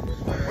 so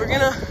we're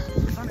gonna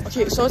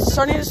so it's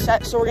starting to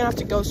set, so we're gonna have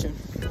to go soon.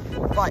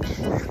 But we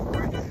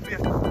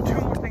have 2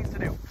 more things to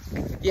do.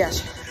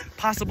 yes,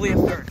 Possibly a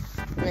 3rd.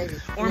 maybe.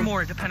 Or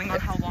more, depending on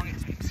how long it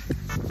takes.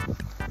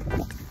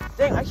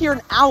 Dang, I hear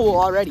an owl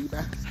already,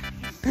 bro.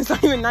 It's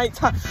not even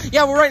nighttime.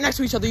 Yeah, we're right next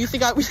to each other. You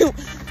think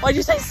why'd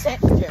you say sit,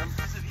 Jim?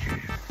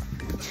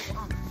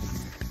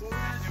 What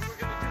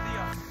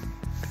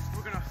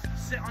we're gonna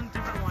sit on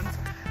different ones,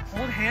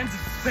 hold hands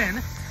and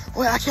spin.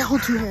 Wait, I can't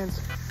hold 2 hands.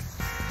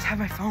 Just have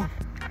my phone.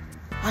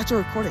 I have to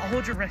record it. I'll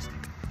hold your wrist.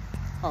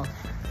 Oh.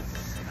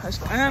 That's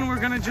fine. And then we're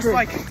gonna just Good.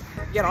 like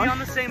Get be on. on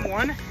the same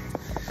one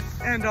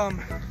and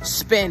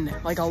Spin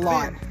like a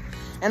lot. Spin.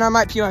 And I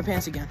might pee my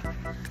pants again.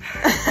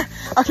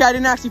 Okay, I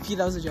didn't actually pee,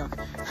 that was a joke.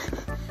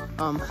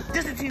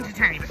 just a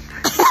tiny bit.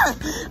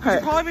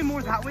 Alright. Probably be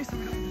more that way so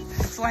we don't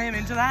slam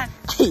into that.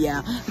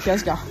 Yeah. Okay,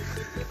 let's go.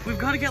 We've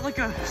got to get like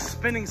a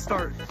spinning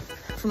start.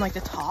 From like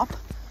the top.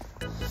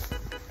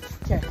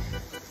 Okay.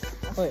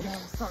 Wait,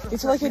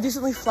 it's like a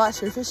decently flat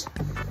surface,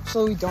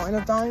 so we don't end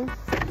up dying.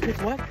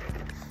 It's what?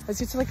 Let's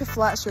get to like a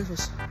flat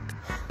surface,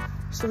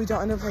 so we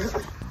don't end up like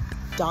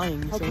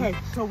dying. Okay,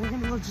 so we're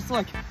gonna just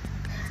like.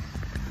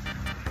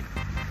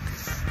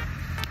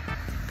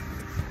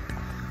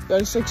 Yeah,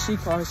 just like see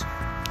cars.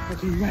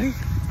 Okay, you ready?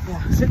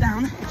 Yeah. Sit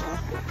down.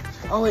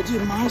 Oh wait,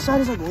 dude, my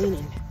side is like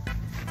leaning.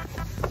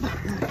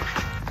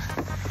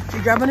 Do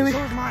you grab any? So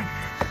is mine.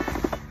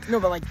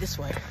 No, but like this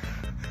way.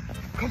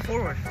 Come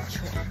forward.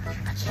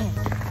 I can't.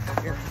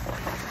 Here.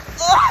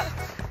 Ugh!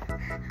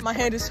 My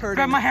hand is hurting.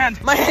 Grab my hand.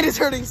 My hand is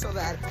hurting so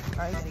bad.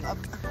 Alright, getting up.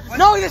 What?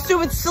 No, the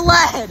stupid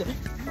sled!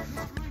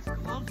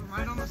 Gloves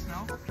right on the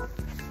snow.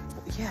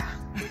 Yeah.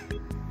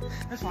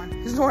 That's fine.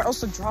 There's nowhere else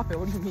to drop it.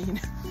 What do you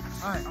mean?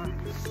 Alright.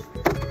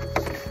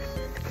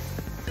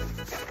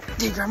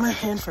 Dude, grab my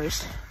hand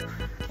first.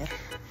 Okay.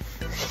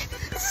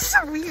 This is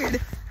so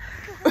weird.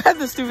 We had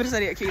the stupidest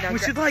idea. Okay, now we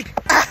should like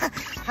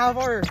have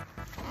our.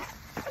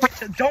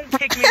 Don't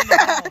kick me in the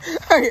balls.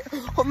 Alright,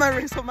 hold my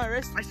wrist, hold my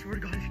wrist. I swear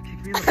to God, if you kick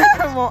me in the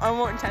balls. I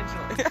won't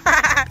intentionally.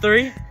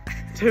 3,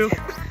 2,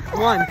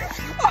 1.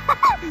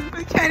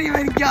 We can't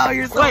even go.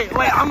 You're so Wait,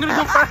 I'm gonna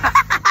go first.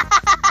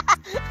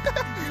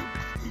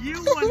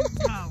 You wouldn't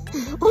go.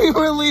 We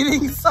were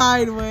leaning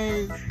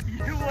sideways.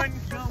 You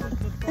wouldn't go is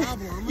the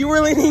problem. You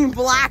were leaning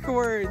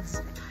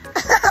backwards.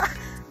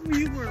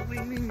 We were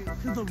leaning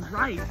to the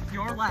right,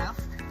 your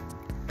left,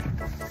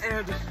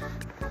 and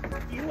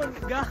you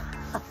wouldn't go.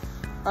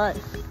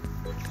 Alright.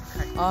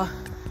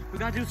 We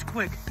gotta do this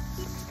quick.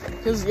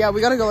 Cause yeah,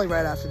 we gotta go like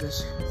right after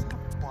this.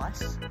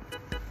 Bus?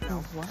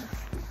 No, what?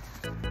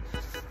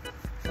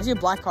 I see a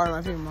black car in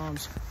my favorite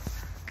mom's.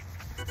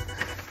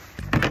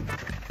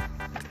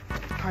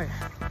 Alright.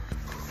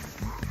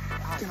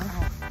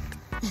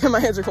 Yeah, my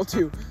hands are cold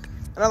too.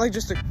 And I like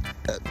just took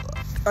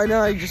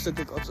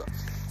the gloves off.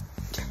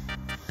 Okay.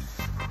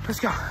 Let's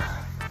go.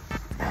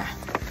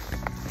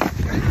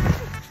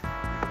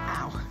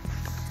 Ow.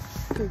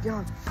 Okay, get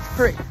on.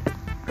 Hurry.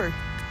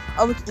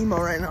 I look emo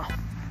right now.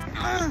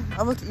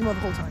 I looked emo the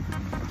whole time.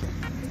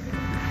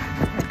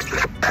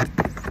 Okay.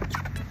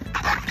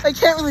 I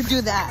can't really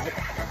do that.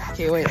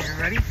 Okay, wait. You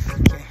ready?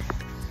 Okay.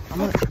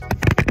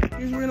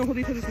 We're gonna hold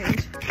each other's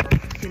hands.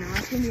 Okay, now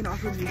that's gonna be an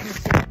awkward movement.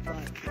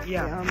 But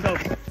yeah.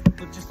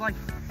 So just like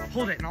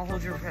hold it, and I'll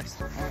hold your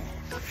wrist. Alright.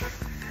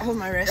 I'll hold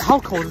my wrist. How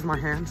cold is my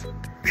hand?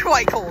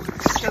 Quite cold.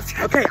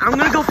 Okay, I'm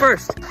gonna go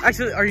first.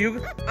 Actually, are you?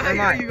 Or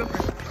am I? You go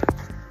first.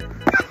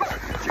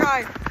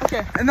 Try.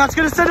 Okay. And that's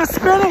gonna send us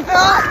spinning.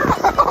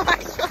 Oh my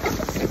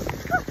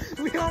God.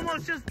 We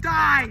almost just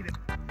died.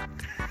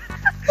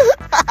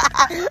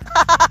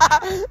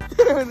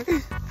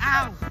 Dude.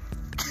 Ow!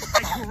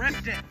 I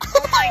gripped it.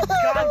 Oh my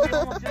God, we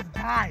almost just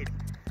died.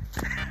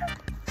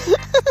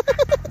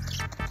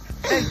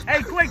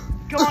 Hey, quick!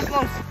 Come on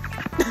close.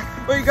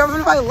 Wait, you grab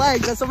onto my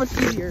legs. That's so much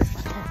easier.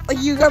 Like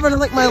you grab onto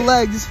like my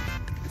legs.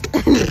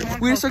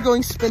 We just start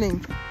going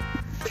spinning.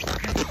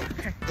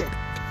 Okay.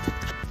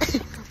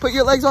 Put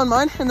your legs on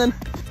mine, and then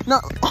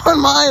not on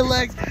my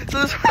legs.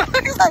 So this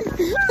looks like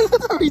this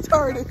is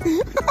retarded.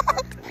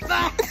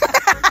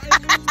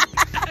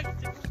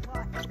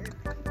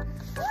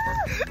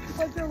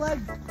 Put your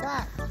legs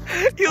back.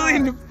 You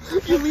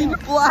leaned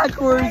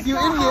backwards, you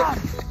idiot.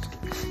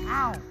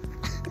 Ow!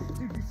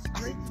 Dude, you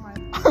scraped my.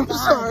 I'm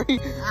sorry.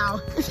 Ow!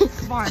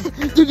 It's fine.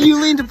 Dude, you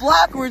leaned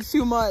backwards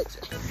too much.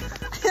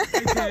 I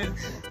did.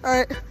 All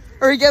right,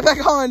 hurry, get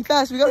back on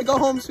fast. We gotta go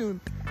home soon.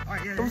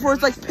 Right, yeah, Before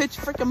it's like pitch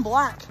freaking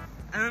black.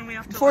 And then we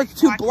have to. Before it's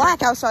too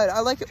black outside. I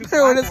like it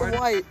better when it's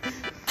blackboard. white.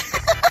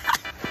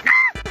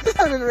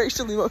 I'm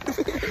racially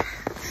motivated.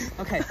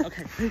 Okay.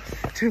 3,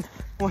 2,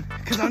 1.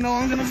 Because I know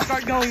I'm gonna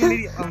start going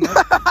immediately. Oh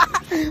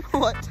no.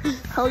 What?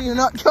 How are you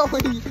not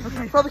going?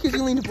 Okay. Probably because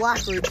you leaned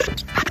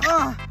backwards.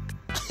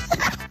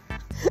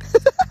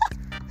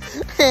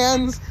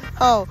 Hands.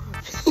 Oh.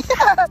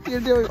 You're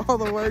doing all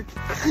the work.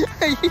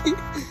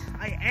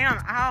 I am.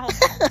 Ow.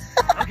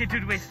 Okay,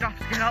 dude, wait, stop.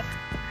 Get up.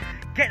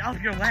 Get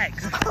up your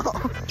legs. Okay,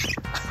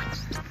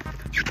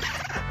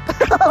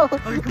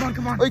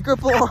 come on. Wait,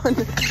 grip on.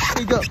 Here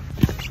you go.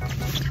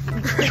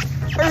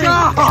 Hurry.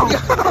 Go.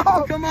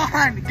 Go. Come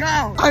on,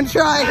 go. I'm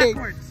trying.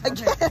 Backwards. I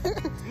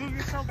can't. Move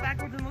yourself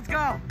backwards and let's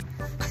go.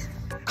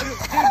 Dude,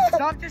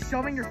 stop just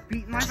shoving your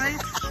feet in my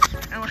face.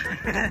 And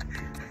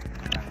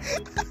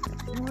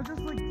you want to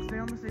just like stay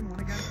on the same one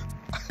again?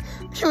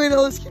 Can we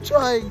let's keep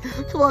trying.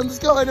 Come on, let's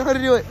go. I know how to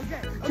do it.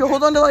 Okay,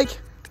 hold on to like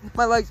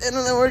my legs, and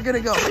then we're gonna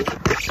go.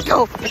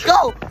 Go!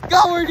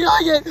 We're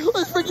doing it.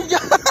 Let's freaking go.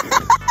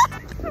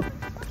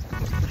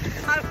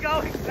 I'm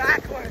going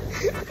backwards.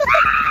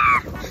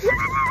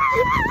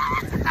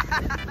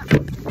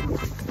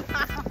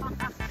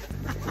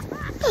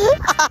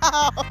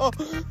 Ow!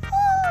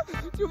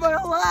 To my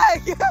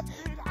leg. Dude,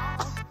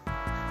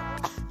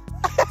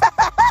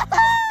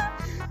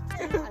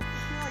 I feel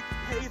like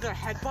you're either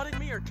headbutting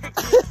me or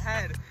kicking me in the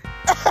head.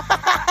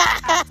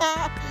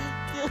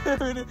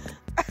 Dude.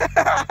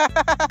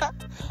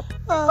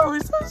 Oh, we're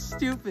so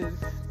stupid.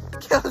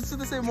 Okay, let's do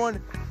the same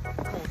one.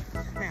 Hold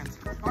hands.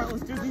 All right,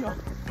 let's do the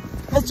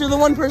Let's do the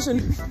one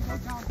person.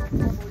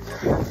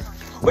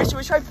 Wait, should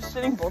we try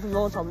sitting both of them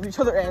on top of each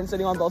other and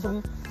sitting on both of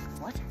them?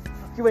 What?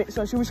 Okay, wait,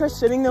 so should we try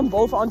sitting them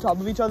both on top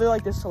of each other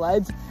like the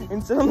sleds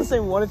and sit on the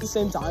same one at the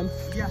same time?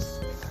 Yes.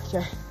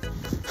 Okay.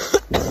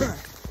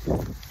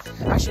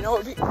 Actually, no,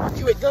 it would be.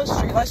 Okay, wait, those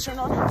street lights turn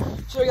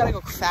on, so we gotta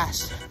go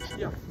fast.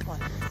 Yeah. Come on.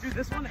 Do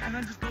this one and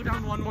then just go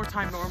down one more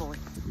time normally.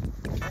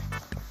 Okay.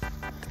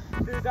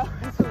 Dude, that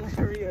was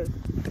hilarious.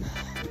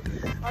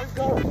 I'm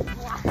going.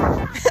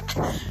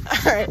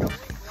 Alright.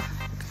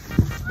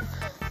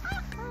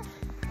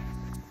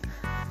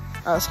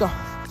 Alright, let's go.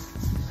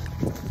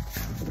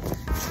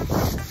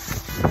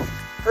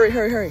 Hurry,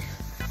 hurry, hurry.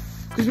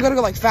 Because we gotta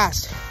go like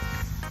fast.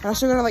 And I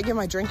still gotta like get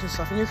my drink and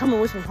stuff. And you're coming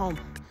with me home.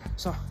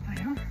 So, I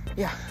am?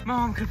 yeah.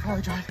 Mom could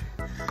probably drive.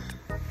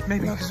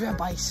 Maybe. No, because we have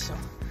bikes, so.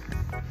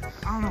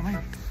 I don't know, maybe.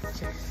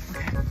 Okay.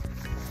 Okay.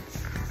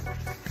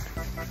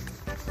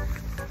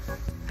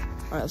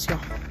 Alright, let's go.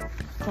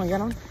 Come on,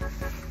 get on.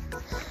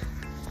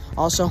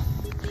 Also,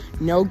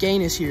 no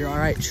gain is here,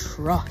 alright?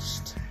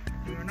 Trust.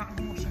 You're not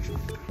homosexual.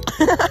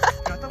 I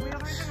thought we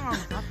had anything wrong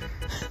with that.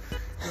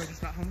 You're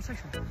just not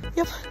homosexual.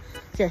 Yep.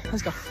 Okay,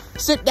 let's go.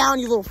 Sit down,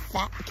 you little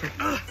fat. Okay.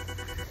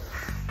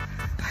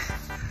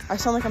 I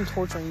sound like I'm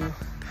torturing you.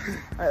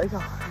 Alright, let's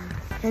go.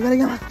 Okay, I gotta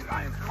go.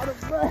 I am out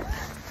of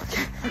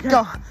breath. Okay.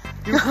 Go.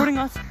 You're recording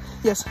us?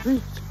 Yes.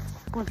 3,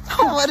 1.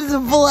 Oh, what is the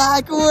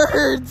black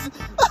words?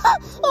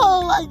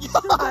 Oh my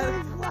god.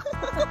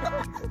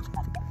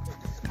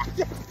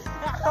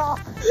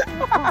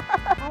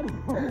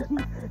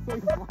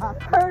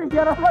 Hurry,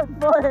 get on my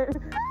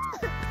foot.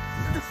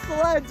 The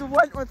sleds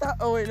went without.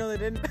 Oh wait, no, they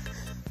didn't.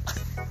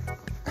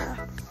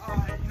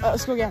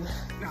 Let's go again.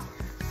 No.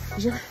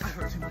 You sure? I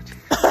hurt too much.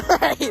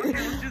 Alright. Okay,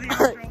 let's do the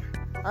Alright. outro.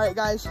 Alright,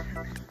 guys.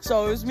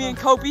 So it was me and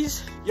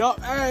Kopies.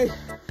 Yup. Hey.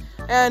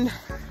 And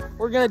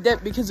we're gonna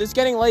dip because it's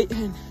getting late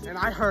and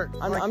I hurt.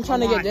 I'm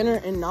trying to get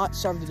dinner and not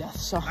starve to death.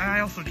 So. And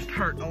I also just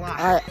hurt a lot.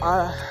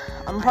 Alright.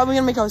 I'm probably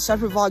gonna make a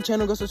separate vlog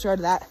channel. Go subscribe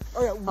to that.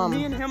 Oh yeah.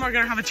 Me and him are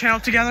gonna have a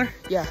channel together.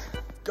 Yeah.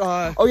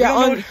 Oh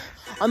yeah.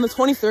 On the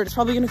 23rd, it's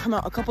probably gonna come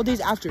out a couple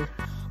days after.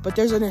 But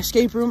there's an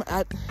escape room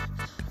at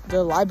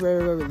the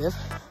library where we live.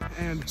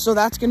 And so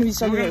that's gonna be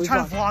something we're gonna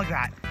that we try to vlog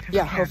that.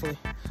 Yeah, hopefully.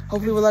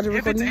 Hopefully we'll let it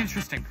record. If it's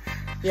interesting.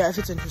 Yeah, if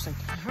it's interesting.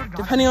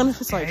 Depending on if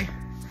it's like,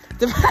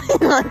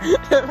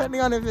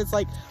 depending on if it's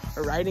like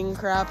writing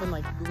crap and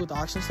like Google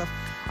Docs and stuff.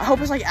 I hope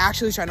it's like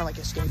actually trying to like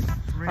escape.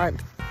 All right.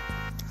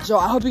 So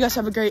I hope you guys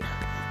have a great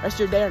rest of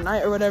your day or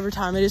night or whatever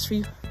time it is for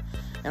you.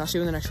 And I'll see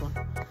you in the next one.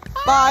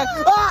 Bye.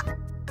 Ah!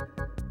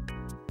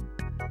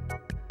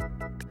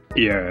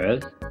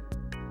 Yes.